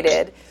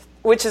created.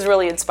 which is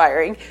really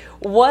inspiring.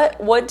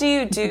 What do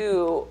you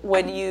do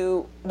when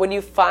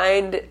you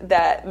find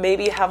that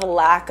maybe you have a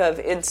lack of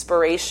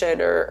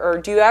inspiration, or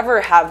do you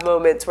ever have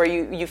moments where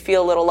you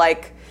feel a little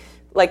like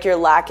you're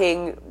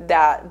lacking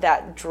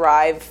that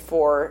drive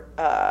for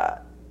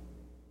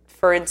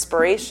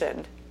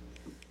inspiration?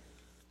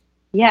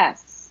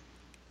 Yes,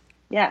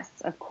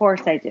 of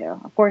course I do.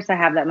 Of course I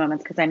have that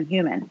moments because I'm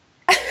human.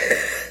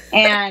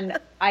 And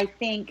I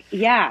think,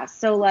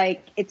 so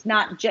like, it's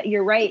not,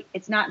 you're right.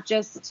 It's not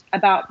just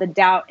about the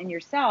doubt in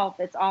yourself.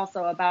 It's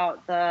also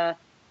about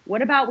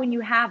what about when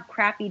you have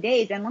crappy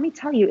days? And let me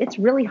tell you, it's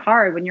really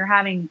hard when you're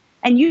having,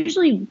 and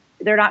usually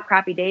they're not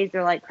crappy days.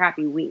 They're like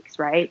crappy weeks,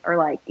 right? Or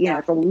like,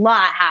 it's a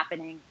lot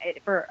happening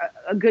for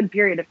a good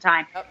period of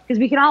time, because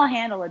we can all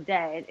handle a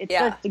day. It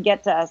starts to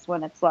get to us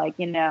when it's like,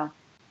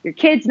 your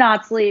kid's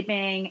not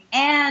sleeping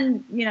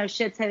and,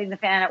 shit's hitting the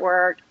fan at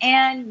work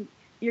and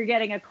you're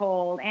getting a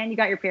cold and you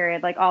got your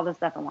period, like all this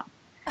stuff in one.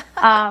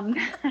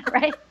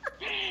 Right?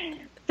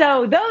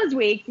 So those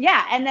weeks,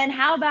 And then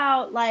how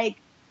about like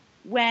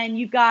when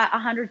you've got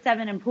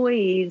 107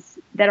 employees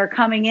that are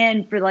coming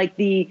in for like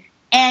the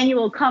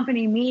annual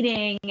company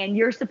meeting and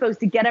you're supposed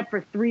to get up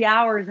for 3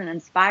 hours and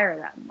inspire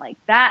them? Like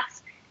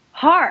that's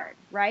hard,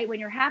 right?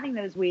 When you're having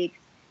those weeks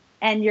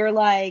and you're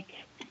like,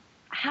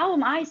 how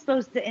am I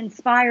supposed to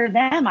inspire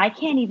them? I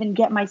can't even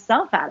get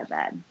myself out of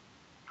bed.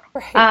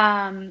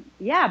 Right.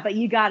 But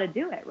you got to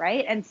do it,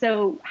 right? And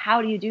so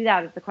how do you do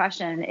that is the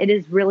question. It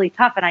is really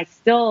tough, and I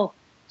still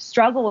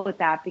struggle with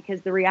that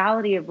because the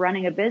reality of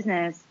running a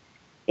business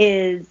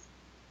is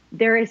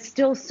there is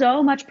still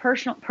so much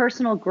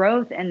personal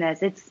growth in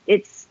this.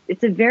 It's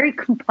a very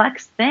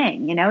complex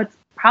thing, It's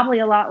probably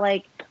a lot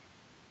like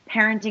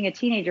parenting a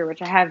teenager,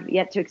 which I have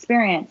yet to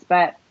experience,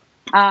 but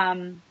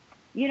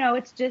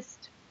it's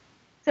just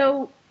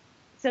so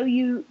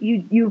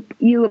you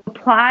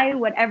apply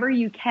whatever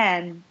you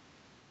can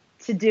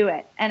to do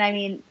it. And I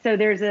mean, so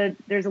there's a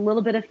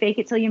little bit of fake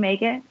it till you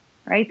make it,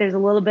 right? There's a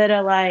little bit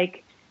of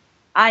like,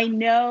 I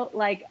know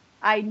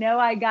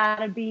I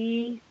gotta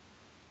be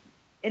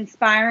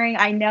inspiring.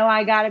 I know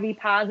I gotta be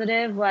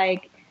positive.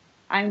 Like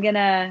I'm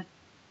gonna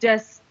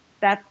that's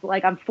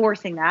like, I'm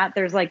forcing that.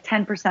 There's like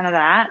 10% of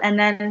that. And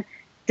then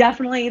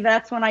definitely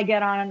that's when I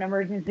get on an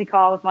emergency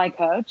call with my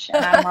coach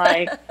and I'm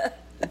like,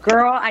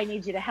 girl, I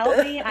need you to help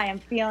me. I am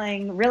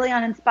feeling really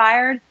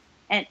uninspired.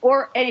 And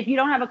if you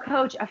don't have a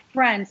coach, a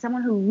friend,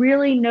 someone who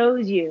really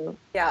knows you,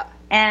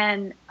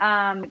 and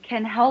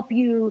can help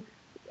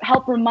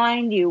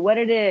remind you what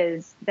it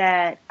is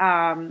that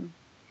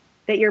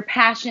you're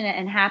passionate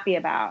and happy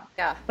about.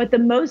 Yeah. But the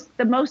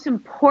most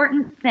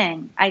important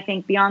thing, I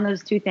think, beyond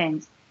those two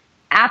things,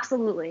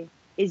 absolutely,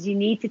 is you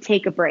need to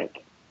take a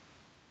break.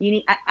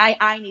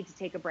 I need to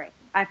take a break.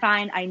 I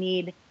find I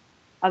need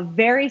a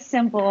very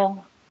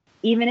simple,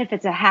 even if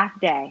it's a half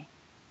day,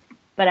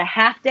 but a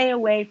half day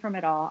away from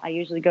it all. I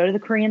usually go to the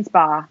Korean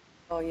spa.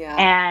 Oh yeah.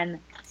 And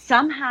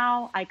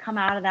somehow I come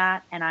out of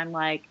that and I'm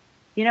like,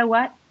 you know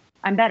what?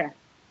 I'm better.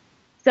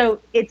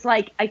 So it's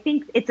like, I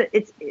think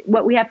it's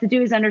what we have to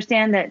do is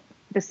understand that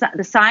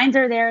the signs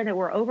are there that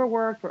we're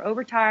overworked, we're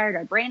overtired,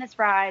 our brain is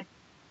fried,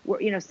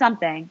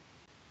 something.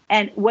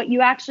 And what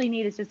you actually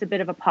need is just a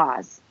bit of a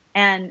pause.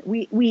 And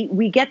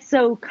we get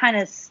so kind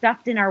of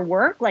stuffed in our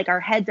work, like our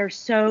heads are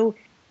so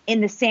in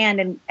the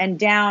sand and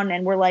down,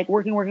 and we're like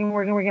working.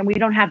 We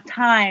don't have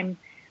time.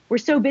 We're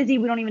so busy.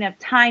 We don't even have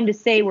time to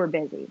say we're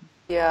busy.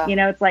 Yeah.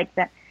 It's like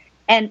that.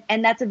 And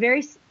that's a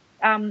very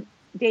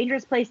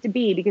dangerous place to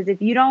be, because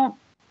if you don't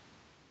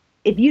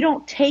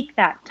take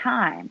that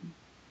time,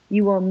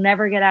 you will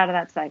never get out of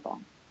that cycle.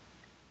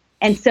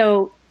 And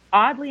so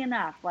oddly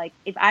enough, like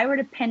if I were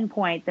to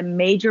pinpoint the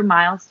major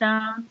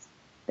milestones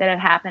that have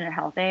happened at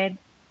Health-Ade,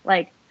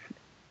 like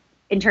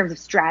in terms of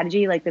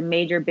strategy, like the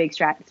major big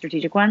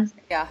strategic ones.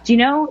 Yeah. Do you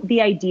know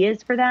the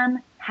ideas for them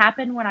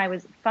happened when I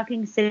was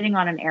fucking sitting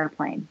on an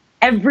airplane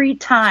every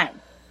time?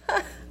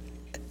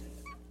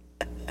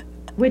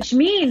 Which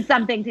means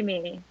something to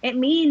me. It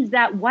means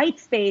that white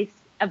space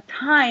of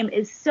time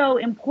is so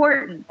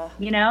important,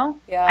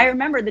 Yeah. I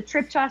remember the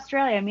trip to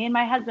Australia, me and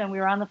my husband, we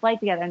were on the flight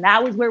together, and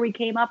that was where we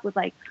came up with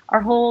like our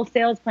whole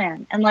sales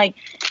plan. And like,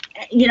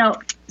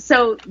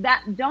 so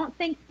that, don't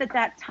think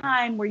that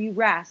time where you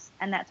rest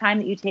and that time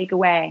that you take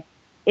away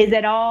is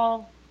at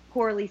all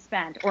poorly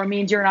spent or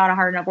means you're not a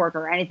hard enough worker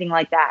or anything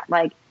like that.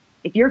 Like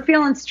if you're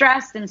feeling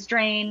stressed and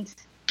strained,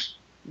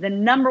 the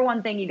number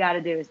one thing you got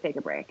to do is take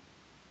a break.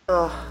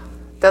 Oh,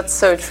 that's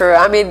so true.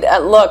 I mean,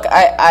 look,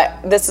 I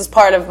this is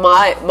part of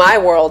my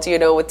world,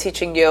 with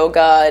teaching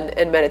yoga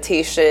and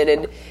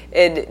meditation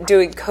and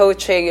doing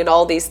coaching and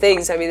all these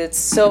things. I mean, it's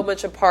so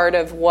much a part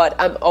of what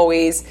I'm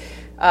always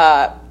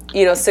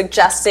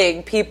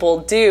suggesting people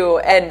do.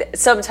 And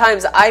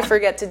sometimes I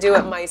forget to do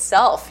it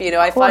myself.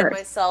 I find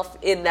myself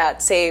in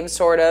that same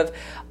sort of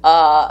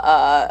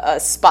a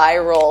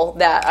spiral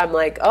that I'm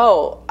like,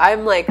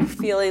 I'm like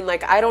feeling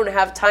like I don't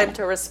have time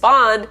to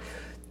respond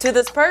to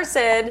this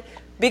person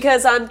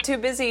because I'm too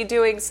busy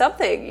doing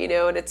something,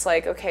 and it's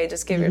like, okay,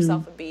 just give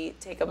yourself a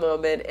beat, take a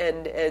moment,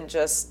 and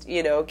just,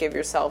 give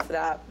yourself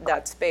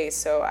that space.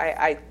 So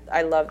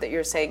I love that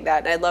you're saying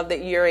that. And I love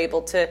that you're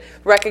able to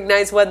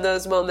recognize when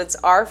those moments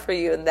are for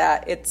you, and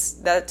that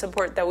it's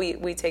important that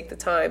we take the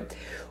time.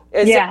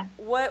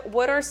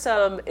 What are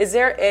some, is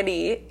there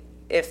any,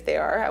 if they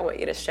are, I want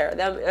you to share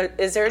them.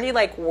 Is there any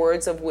like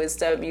words of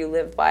wisdom you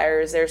live by, or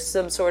is there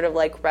some sort of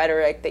like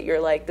rhetoric that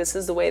you're like, this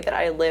is the way that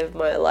I live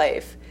my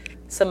life?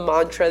 Some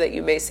mantra that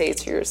you may say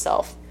to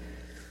yourself?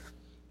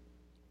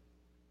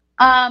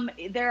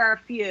 There are a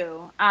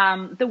few.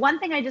 The one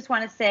thing I just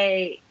want to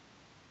say,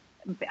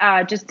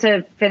 just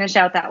to finish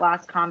out that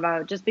last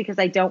convo, just because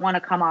I don't want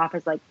to come off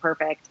as like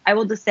perfect, I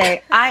will just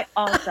say I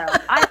also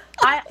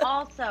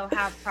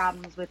have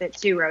problems with it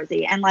too,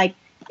 Rosie, and like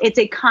it's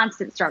a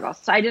constant struggle.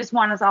 So I just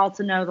want us all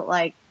to know that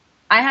like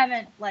I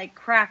haven't like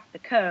cracked the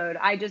code.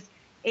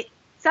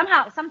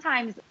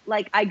 Sometimes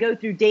like I go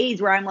through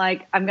days where I'm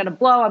like, I'm gonna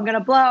blow, oh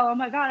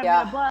my God,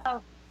 I'm gonna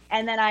blow.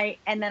 And then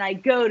I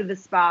go to the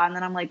spa, and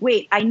then I'm like,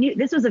 wait, I knew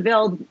this was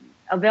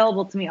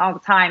available to me all the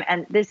time,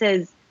 and this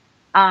is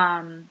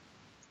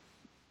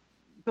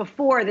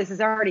before this has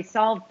already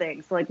solved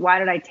things. So like, why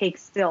did I take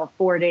still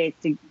 4 days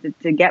to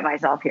get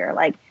myself here?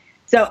 Like,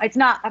 so it's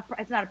not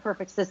a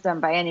perfect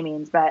system by any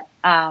means, but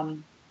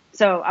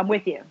so I'm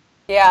with you.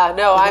 Yeah,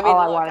 no, I mean,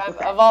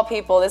 look, of all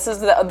people, this is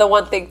the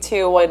one thing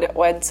too,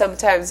 when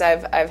sometimes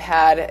I've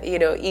had,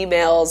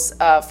 emails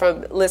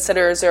from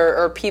listeners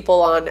or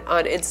people on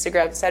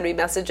Instagram send me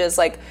messages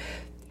like,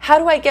 how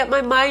do I get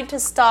my mind to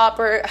stop?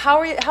 Or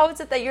how is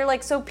it that you're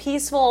like so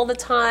peaceful all the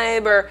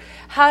time? Or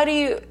how do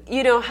you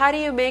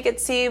make it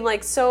seem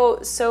like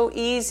so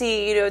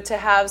easy, to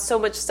have so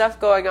much stuff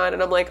going on?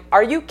 And I'm like,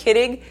 are you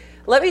kidding?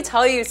 Let me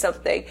tell you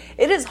something.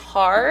 It is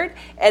hard,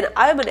 and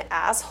I'm an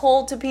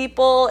asshole to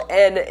people,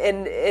 and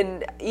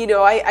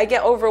I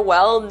get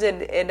overwhelmed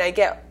and I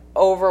get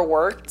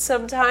overworked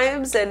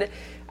sometimes, and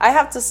I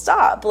have to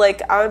stop.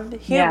 Like, I'm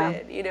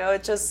human,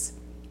 it just,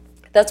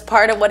 that's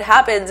part of what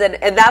happens, and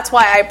that's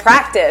why I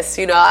practice.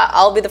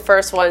 I'll be the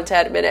first one to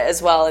admit it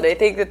as well, and I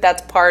think that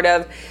that's part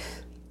of,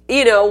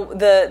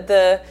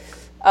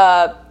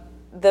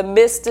 the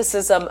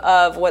mysticism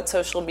of what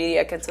social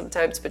media can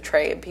sometimes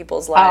betray in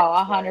people's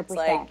lives. Oh, 100%.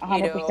 Like,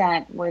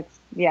 100%. With,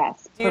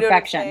 yes,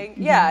 perfection.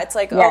 Mm-hmm. Yeah, it's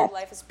like, oh,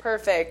 life is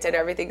perfect and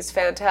everything's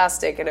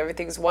fantastic and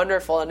everything's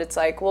wonderful. And it's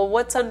like, well,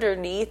 what's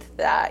underneath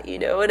that,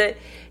 And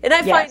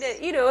I find it,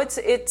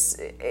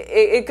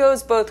 it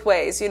goes both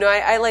ways.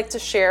 I like to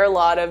share a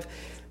lot of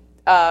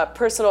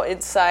personal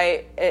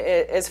insight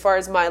as far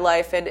as my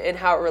life and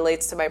how it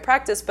relates to my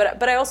practice,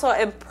 but I also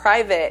am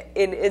private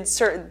in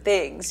certain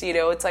things.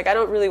 It's like I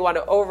don't really want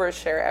to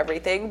overshare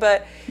everything,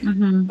 but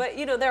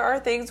there are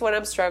things when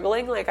I'm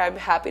struggling, like I'm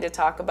happy to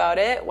talk about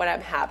it. When I'm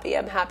happy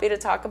to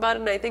talk about it,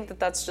 and I think that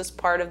that's just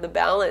part of the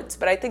balance.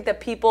 But I think that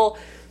people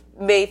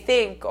may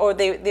think, or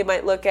they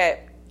might look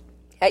at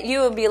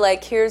you and be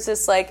like, here's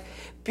this like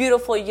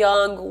beautiful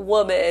young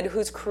woman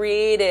who's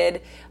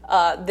created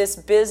this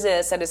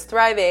business and is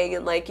thriving,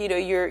 and like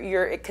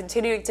you're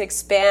continuing to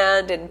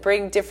expand and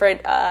bring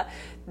different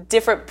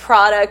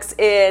products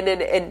in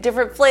and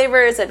different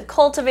flavors and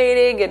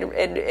cultivating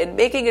and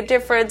making a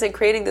difference and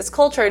creating this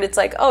culture, and it's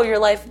like, oh, your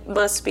life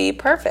must be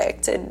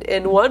perfect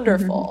and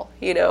wonderful,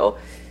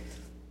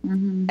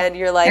 and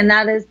you're like, and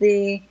that is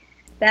the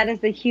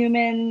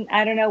human,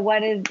 I don't know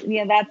what is,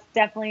 that's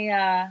definitely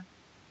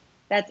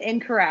that's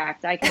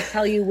incorrect. I can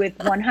tell you with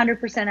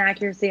 100%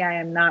 accuracy, I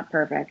am not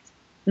perfect.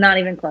 Not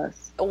even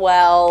close.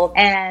 Well,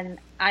 and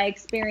I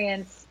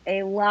experience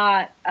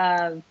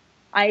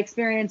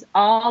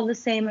all the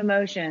same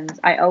emotions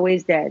I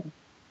always did.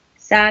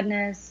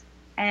 Sadness,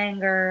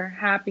 anger,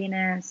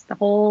 happiness, the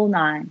whole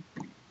nine.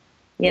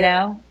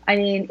 I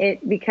mean,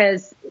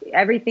 because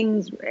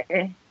everything's,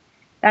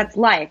 that's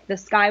life. The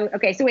sky.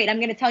 Okay, so wait, I'm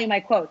going to tell you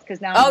my quotes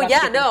because now. I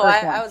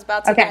was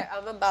about to. Okay.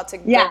 I'm about to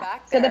go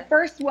back there. So the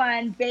first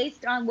one,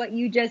 based on what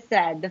you just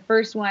said, the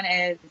first one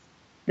is,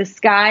 the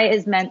sky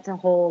is meant to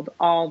hold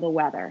all the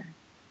weather.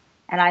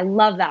 And I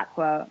love that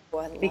quote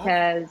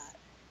because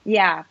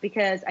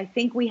I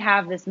think we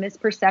have this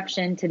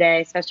misperception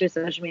today, especially with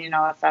social media and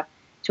all that stuff,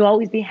 to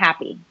always be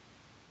happy.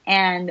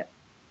 And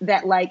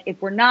that like,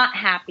 if we're not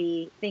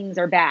happy, things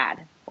are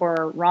bad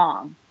or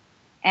wrong.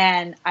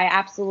 And I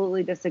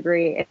absolutely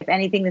disagree. If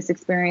anything, this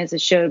experience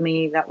has showed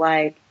me that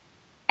like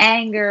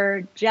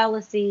anger,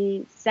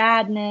 jealousy,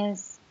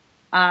 sadness,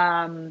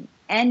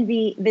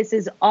 envy,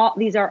 these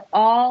are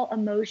all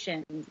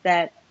emotions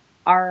that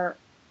our,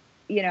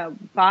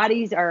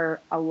 bodies are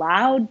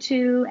allowed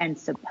to and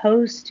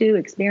supposed to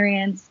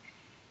experience.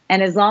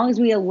 And as long as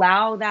we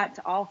allow that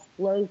to all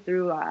flow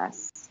through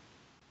us,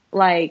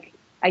 like,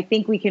 I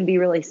think we can be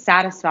really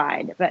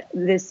satisfied. But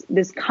this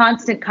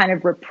constant kind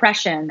of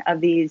repression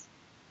of these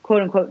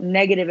quote unquote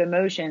negative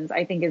emotions,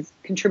 I think is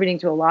contributing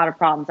to a lot of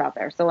problems out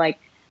there. So like,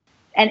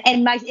 and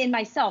in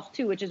myself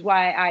too, which is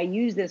why I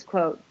use this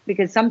quote,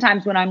 because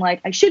sometimes when I'm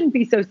like, I shouldn't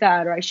be so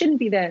sad or I shouldn't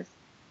be this,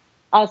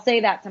 I'll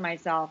say that to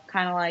myself,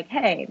 kind of like,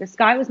 hey, the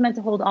sky was meant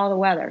to hold all the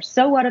weather.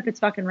 So what if it's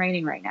fucking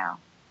raining right now?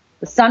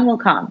 The sun will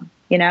come,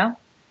 you know?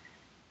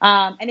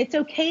 And it's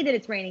okay that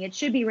it's raining. It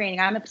should be raining.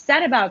 I'm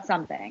upset about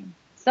something.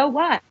 So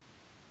what?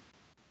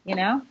 You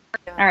know?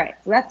 Yeah. All right.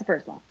 So that's the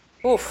first one.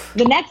 Oof.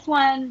 The next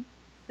one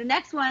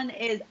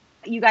is,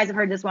 you guys have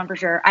heard this one for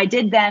sure. I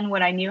did then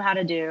what I knew how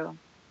to do.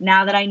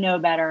 Now that I know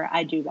better,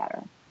 I do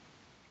better.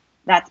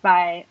 That's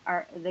by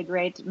the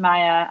great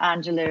Maya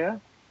Angelou.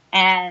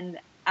 And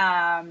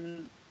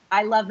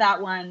I love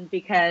that one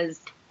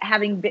because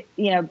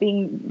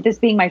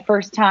being my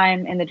first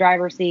time in the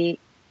driver's seat,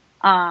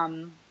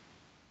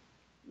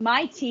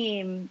 my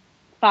team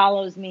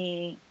follows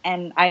me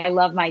and I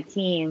love my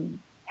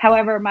team.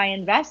 However, my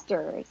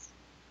investors,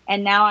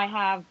 and now I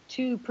have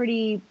two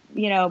pretty,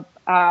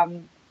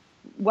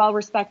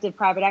 well-respected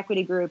private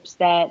equity groups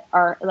that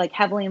are like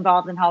heavily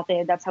involved in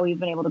Health-Ade. That's how we've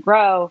been able to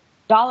grow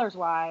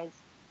dollars-wise,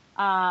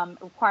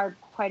 required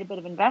quite a bit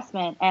of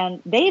investment.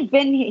 And they've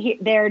been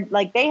there,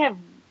 like they have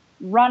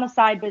run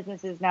aside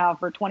businesses now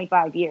for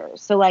 25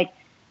 years. So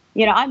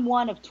I'm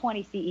one of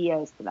 20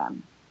 CEOs to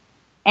them.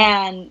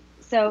 And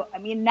so, I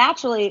mean,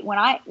 naturally, when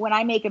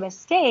I make a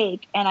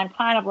mistake and I'm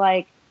kind of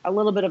like a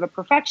little bit of a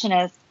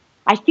perfectionist,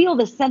 I feel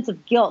this sense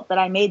of guilt that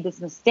I made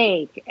this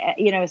mistake,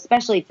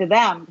 especially to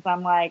them, because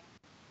I'm like,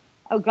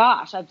 oh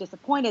gosh, I've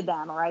disappointed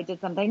them or I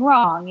did something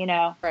wrong,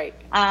 Right.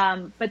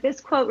 But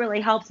this quote really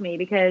helps me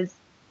because,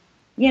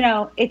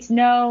 it's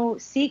no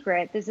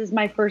secret. This is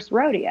my first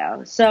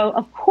rodeo. So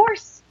of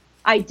course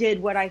I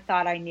did what I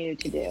thought I knew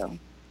to do.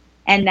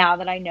 And now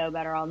that I know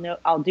better,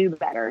 I'll do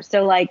better.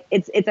 So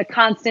it's a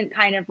constant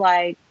kind of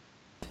like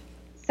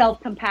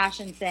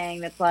self-compassion thing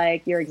that's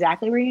like, you're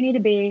exactly where you need to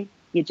be.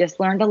 You just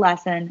learned a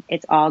lesson.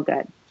 It's all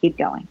good. Keep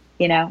going.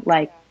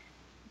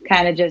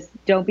 Kind of just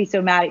don't be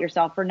so mad at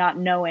yourself for not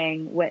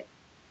knowing what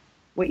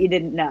you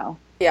didn't know.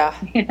 Yeah.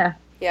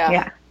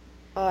 Yeah.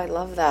 Oh, I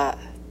love that.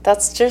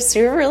 That's just,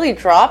 you're really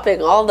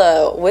dropping all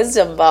the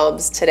wisdom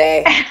bombs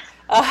today.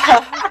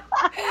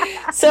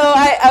 So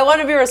I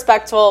want to be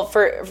respectful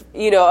for,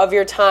 of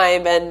your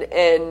time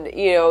and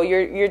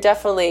you're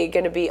definitely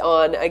going to be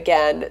on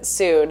again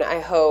soon, I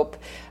hope.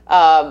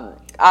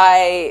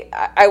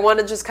 I want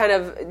to just kind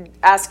of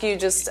ask you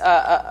just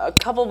a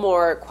couple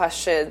more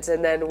questions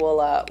and then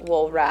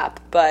we'll wrap.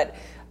 But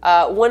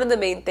one of the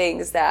main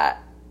things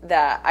that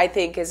I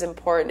think is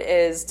important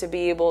is to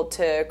be able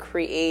to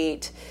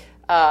create,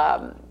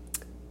 a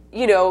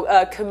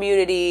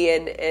community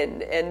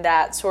and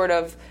that sort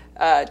of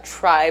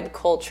tribe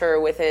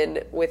culture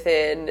within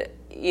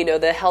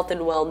the health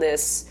and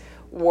wellness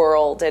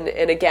world.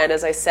 And again,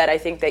 as I said, I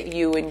think that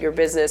you and your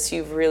business,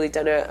 you've really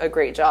done a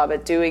great job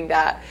at doing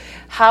that.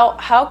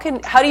 How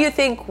do you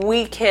think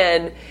we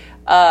can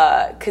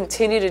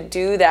continue to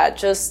do that?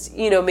 Just,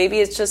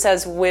 maybe it's just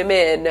as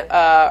women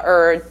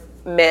or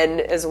men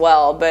as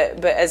well,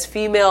 but as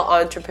female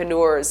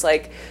entrepreneurs,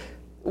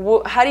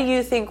 how do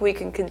you think we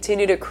can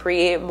continue to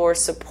create more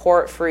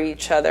support for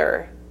each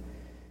other?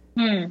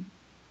 The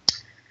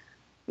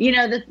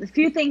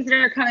few things that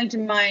are coming to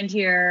mind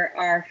here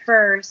are,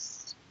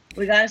 first,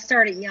 we got to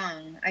start it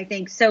young. I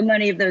think so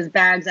many of those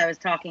bags I was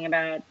talking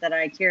about that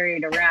I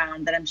carried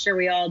around, that I'm sure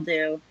we all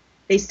do,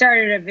 they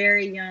started at a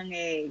very young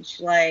age,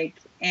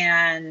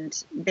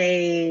 and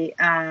they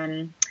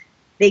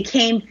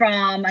came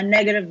from a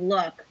negative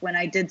look when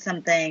I did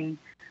something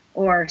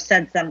or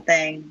said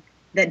something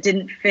that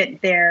didn't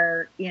fit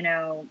their,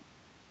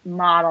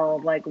 model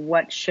of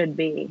what should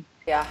be.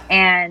 Yeah.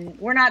 And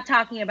we're not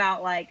talking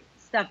about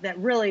stuff that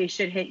really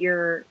should hit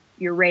your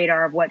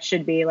radar of what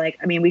should be.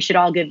 We should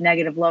all give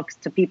negative looks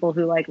to people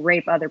who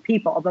rape other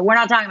people, but we're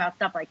not talking about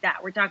stuff like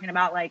that. We're talking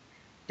about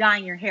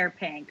dyeing your hair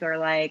pink or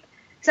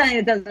something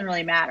that doesn't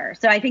really matter.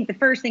 So I think the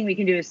first thing we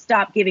can do is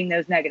stop giving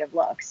those negative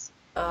looks.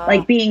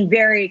 Being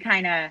very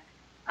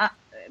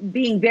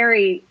being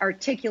very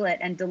articulate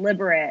and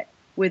deliberate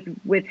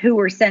with who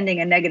we're sending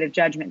a negative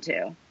judgment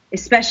to,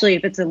 especially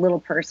if it's a little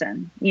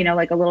person,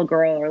 like a little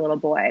girl or a little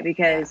boy,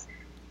 because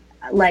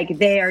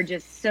they are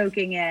just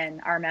soaking in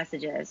our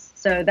messages.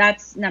 So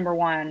that's number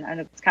one.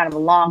 And it's kind of a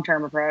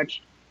long-term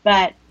approach,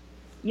 but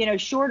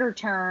shorter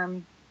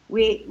term,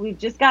 we've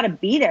just got to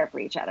be there for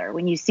each other.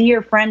 When you see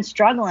your friend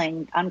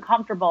struggling,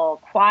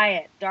 uncomfortable,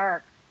 quiet,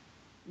 dark,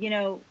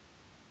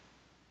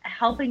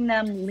 helping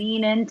them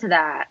lean into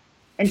that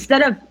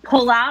instead of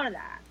pull out of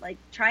that.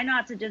 Try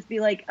not to just be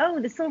oh,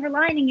 the silver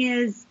lining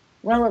is,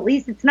 well, at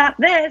least it's not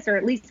this, or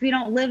at least we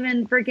don't live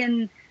in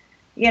freaking,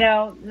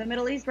 the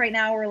Middle East right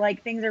now where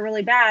things are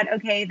really bad.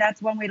 Okay, that's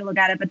one way to look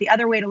at it. But the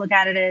other way to look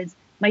at it is,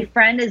 my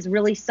friend is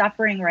really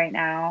suffering right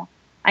now.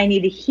 I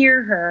need to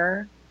hear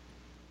her.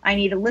 I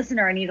need to listen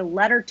to her. I need to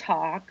let her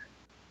talk,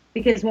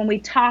 because when we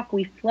talk,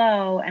 we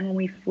flow. And when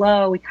we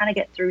flow, we kind of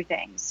get through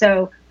things.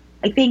 So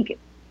I think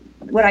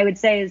what I would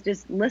say is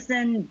just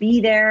listen,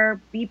 be there,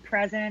 be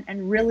present,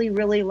 and really,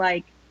 really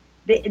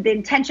the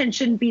intention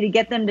shouldn't be to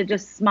get them to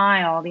just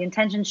smile. The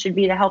intention should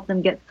be to help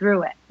them get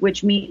through it,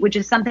 which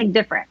is something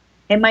different.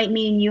 It might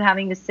mean you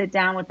having to sit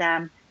down with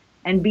them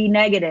and be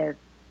negative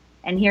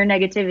and hear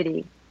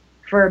negativity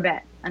for a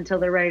bit until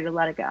they're ready to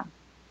let it go.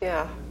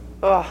 Yeah.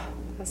 Oh,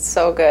 that's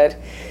so good.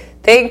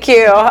 Thank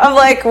you. I'm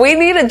like, we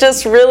need to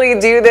just really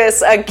do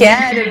this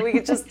again, and we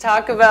could just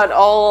talk about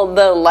all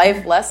the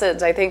life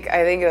lessons. I think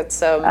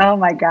it's oh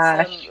my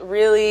gosh, some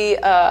really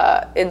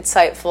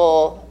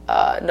insightful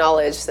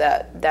knowledge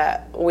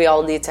that we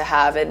all need to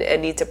have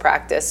and need to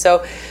practice.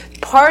 So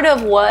part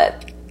of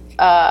what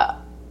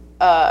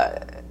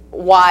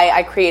why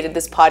I created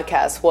this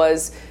podcast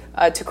was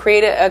to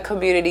create a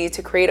community,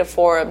 to create a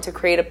forum, to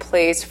create a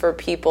place for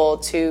people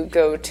to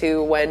go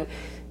to when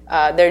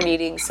they're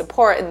needing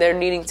support and they're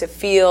needing to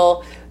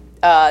feel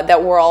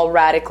that we're all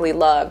radically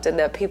loved and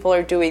that people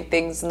are doing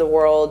things in the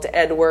world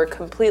and we're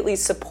completely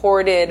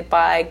supported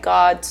by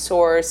God,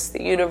 Source,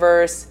 the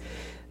universe,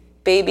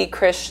 baby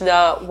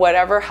Krishna,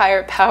 whatever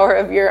higher power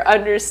of your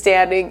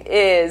understanding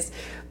is,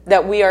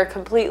 that we are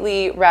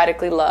completely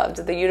radically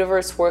loved. The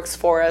universe works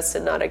for us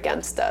and not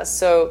against us.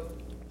 So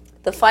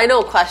the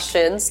final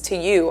questions to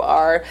you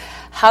are,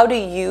 how do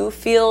you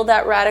feel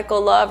that radical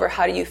love, or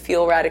how do you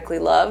feel radically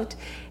loved?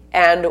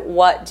 And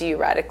what do you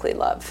radically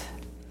love?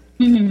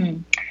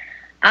 Mm-hmm.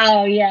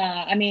 Oh,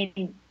 yeah. I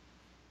mean,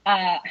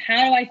 how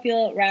do I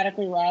feel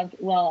radically loved?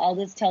 Well, I'll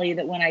just tell you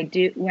that when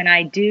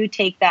I do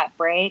take that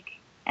break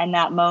and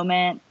that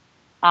moment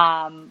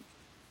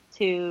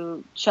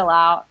to chill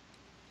out,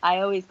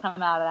 I always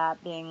come out of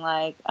that being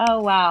like,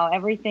 oh, wow,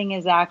 everything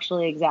is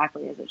actually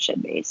exactly as it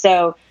should be.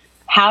 So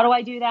how do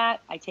I do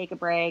that? I take a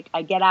break.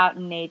 I get out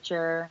in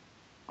nature.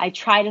 I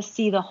try to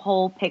see the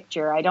whole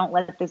picture. I don't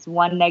let this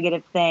one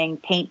negative thing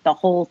paint the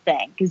whole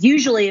thing. Because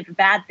usually if a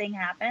bad thing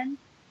happens,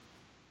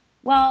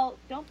 well,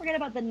 don't forget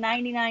about the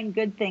 99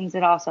 good things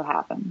that also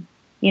happen.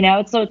 You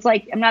know, so it's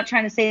like, I'm not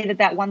trying to say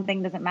that one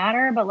thing doesn't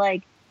matter, but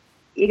like,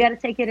 you got to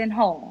take it in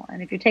whole.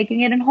 And if you're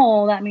taking it in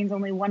whole, that means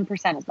only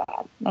 1% is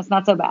bad. That's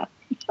not so bad.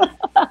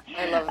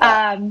 I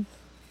love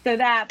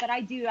that. But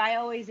I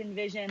always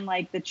envision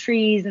like the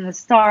trees and the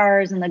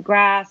stars and the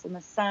grass and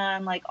the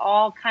sun, like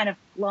all kind of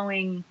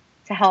flowing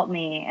to help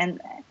me. And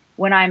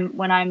when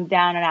I'm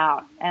down and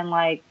out, and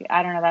like,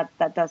 I don't know,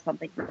 that does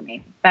something for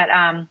me. But,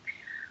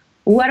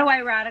 what do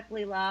I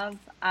radically love?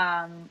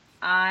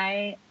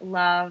 I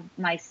love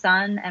my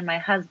son and my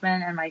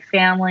husband and my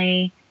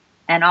family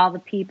and all the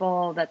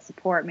people that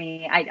support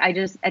me. I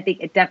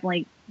think it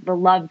definitely, the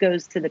love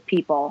goes to the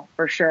people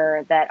for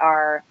sure that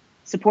are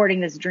supporting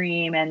this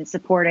dream and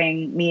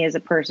supporting me as a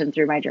person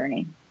through my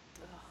journey.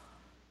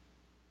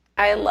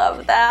 I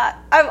love that.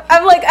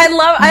 I'm like, I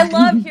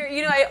love hearing,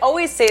 you know, I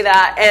always say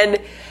that,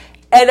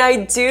 and I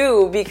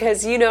do,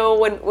 because, you know,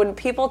 when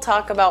people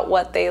talk about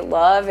what they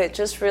love, it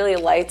just really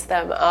lights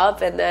them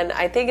up. And then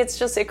I think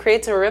it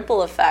creates a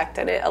ripple effect,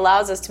 and it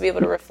allows us to be able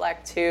to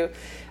reflect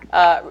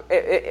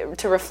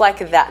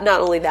reflect that,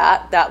 not only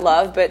that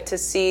love, but to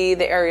see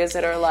the areas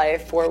in our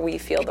life where we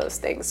feel those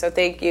things. So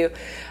thank you.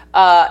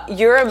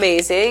 You're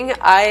amazing.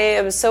 I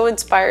am so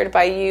inspired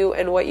by you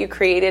and what you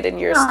created in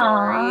your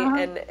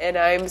story. And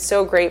I'm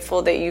so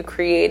grateful that you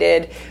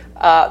created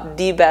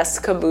the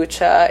best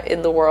kombucha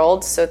in the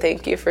world. So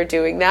thank you for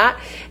doing that.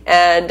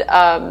 And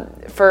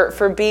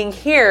for being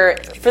here.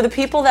 For the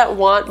people that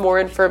want more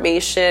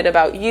information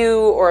about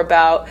you or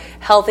about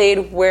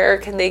Health-Ade, where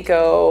can they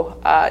go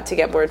to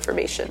get more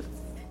information?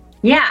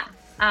 Yeah.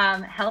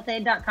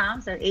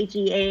 Health-Ade.com. So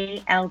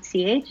HEALTH-AD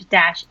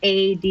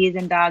as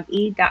in dog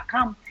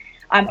E.com.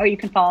 Or you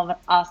can follow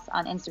us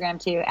on Instagram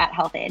too at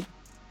Health-Ade.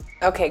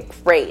 Okay,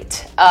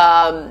 great.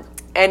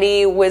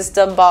 Any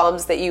wisdom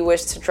bombs that you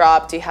wish to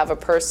drop? Do you have a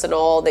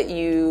personal that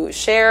you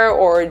share,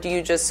 or do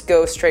you just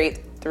go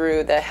straight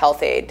through the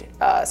Health-Ade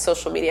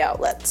social media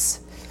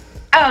outlets?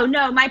 Oh,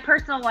 no, my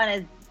personal one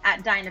is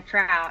at Daina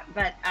Trout,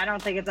 but I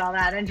don't think it's all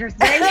that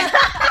interesting.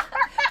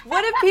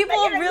 What if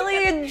people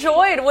really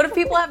enjoyed? What if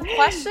people have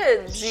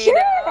questions?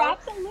 Sure,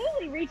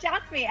 absolutely. Reach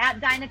out to me at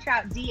Daina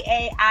Trout,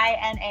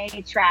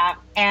 DAINA Trout.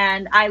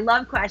 And I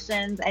love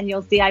questions, and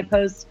you'll see I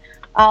post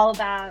all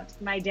about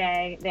my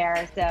day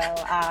there. So,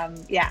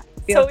 yeah.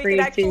 So we can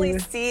actually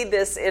see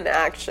this in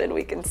action.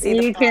 We can see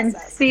the process. You can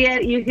see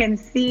it. You can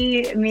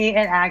see me in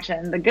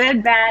action. The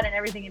good, bad, and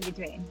everything in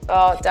between.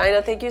 Oh,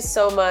 Daina, thank you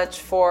so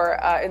much for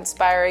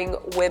inspiring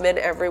women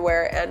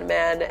everywhere and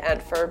men,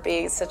 and for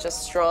being such a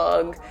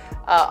strong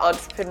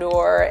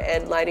entrepreneur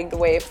and lighting the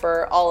way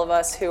for all of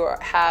us who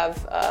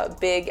have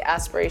big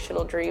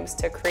aspirational dreams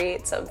to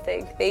create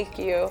something. Thank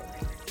you.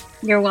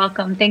 You're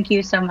welcome. Thank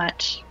you so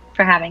much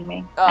for having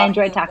me. I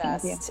enjoyed talking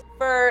with you.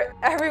 For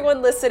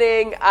everyone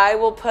listening, I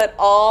will put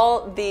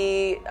all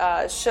the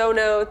show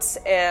notes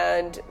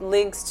and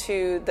links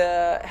to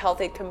the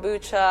Health-Ade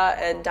Kombucha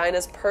and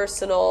Daina's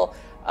personal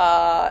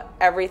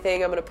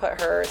everything. I'm going to put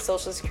her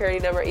social security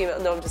number, email.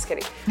 No, I'm just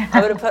kidding.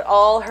 I'm going to put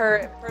all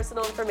her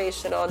personal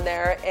information on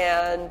there,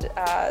 and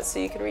so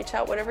you can reach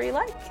out whenever you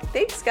like.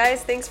 Thanks,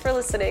 guys. Thanks for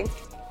listening.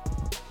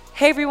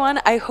 Hey everyone,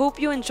 I hope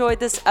you enjoyed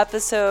this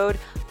episode.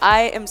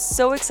 I am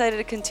so excited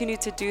to continue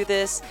to do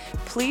this.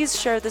 Please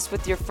share this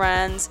with your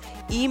friends.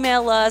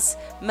 Email us,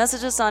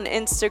 message us on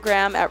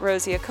Instagram at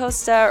Rosie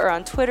Acosta or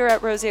on Twitter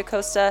at Rosie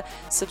Acosta.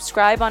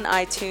 Subscribe on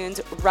iTunes,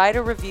 write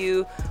a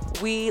review.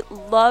 We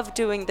love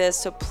doing this,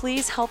 so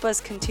please help us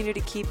continue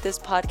to keep this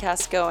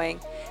podcast going.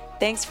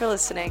 Thanks for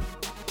listening.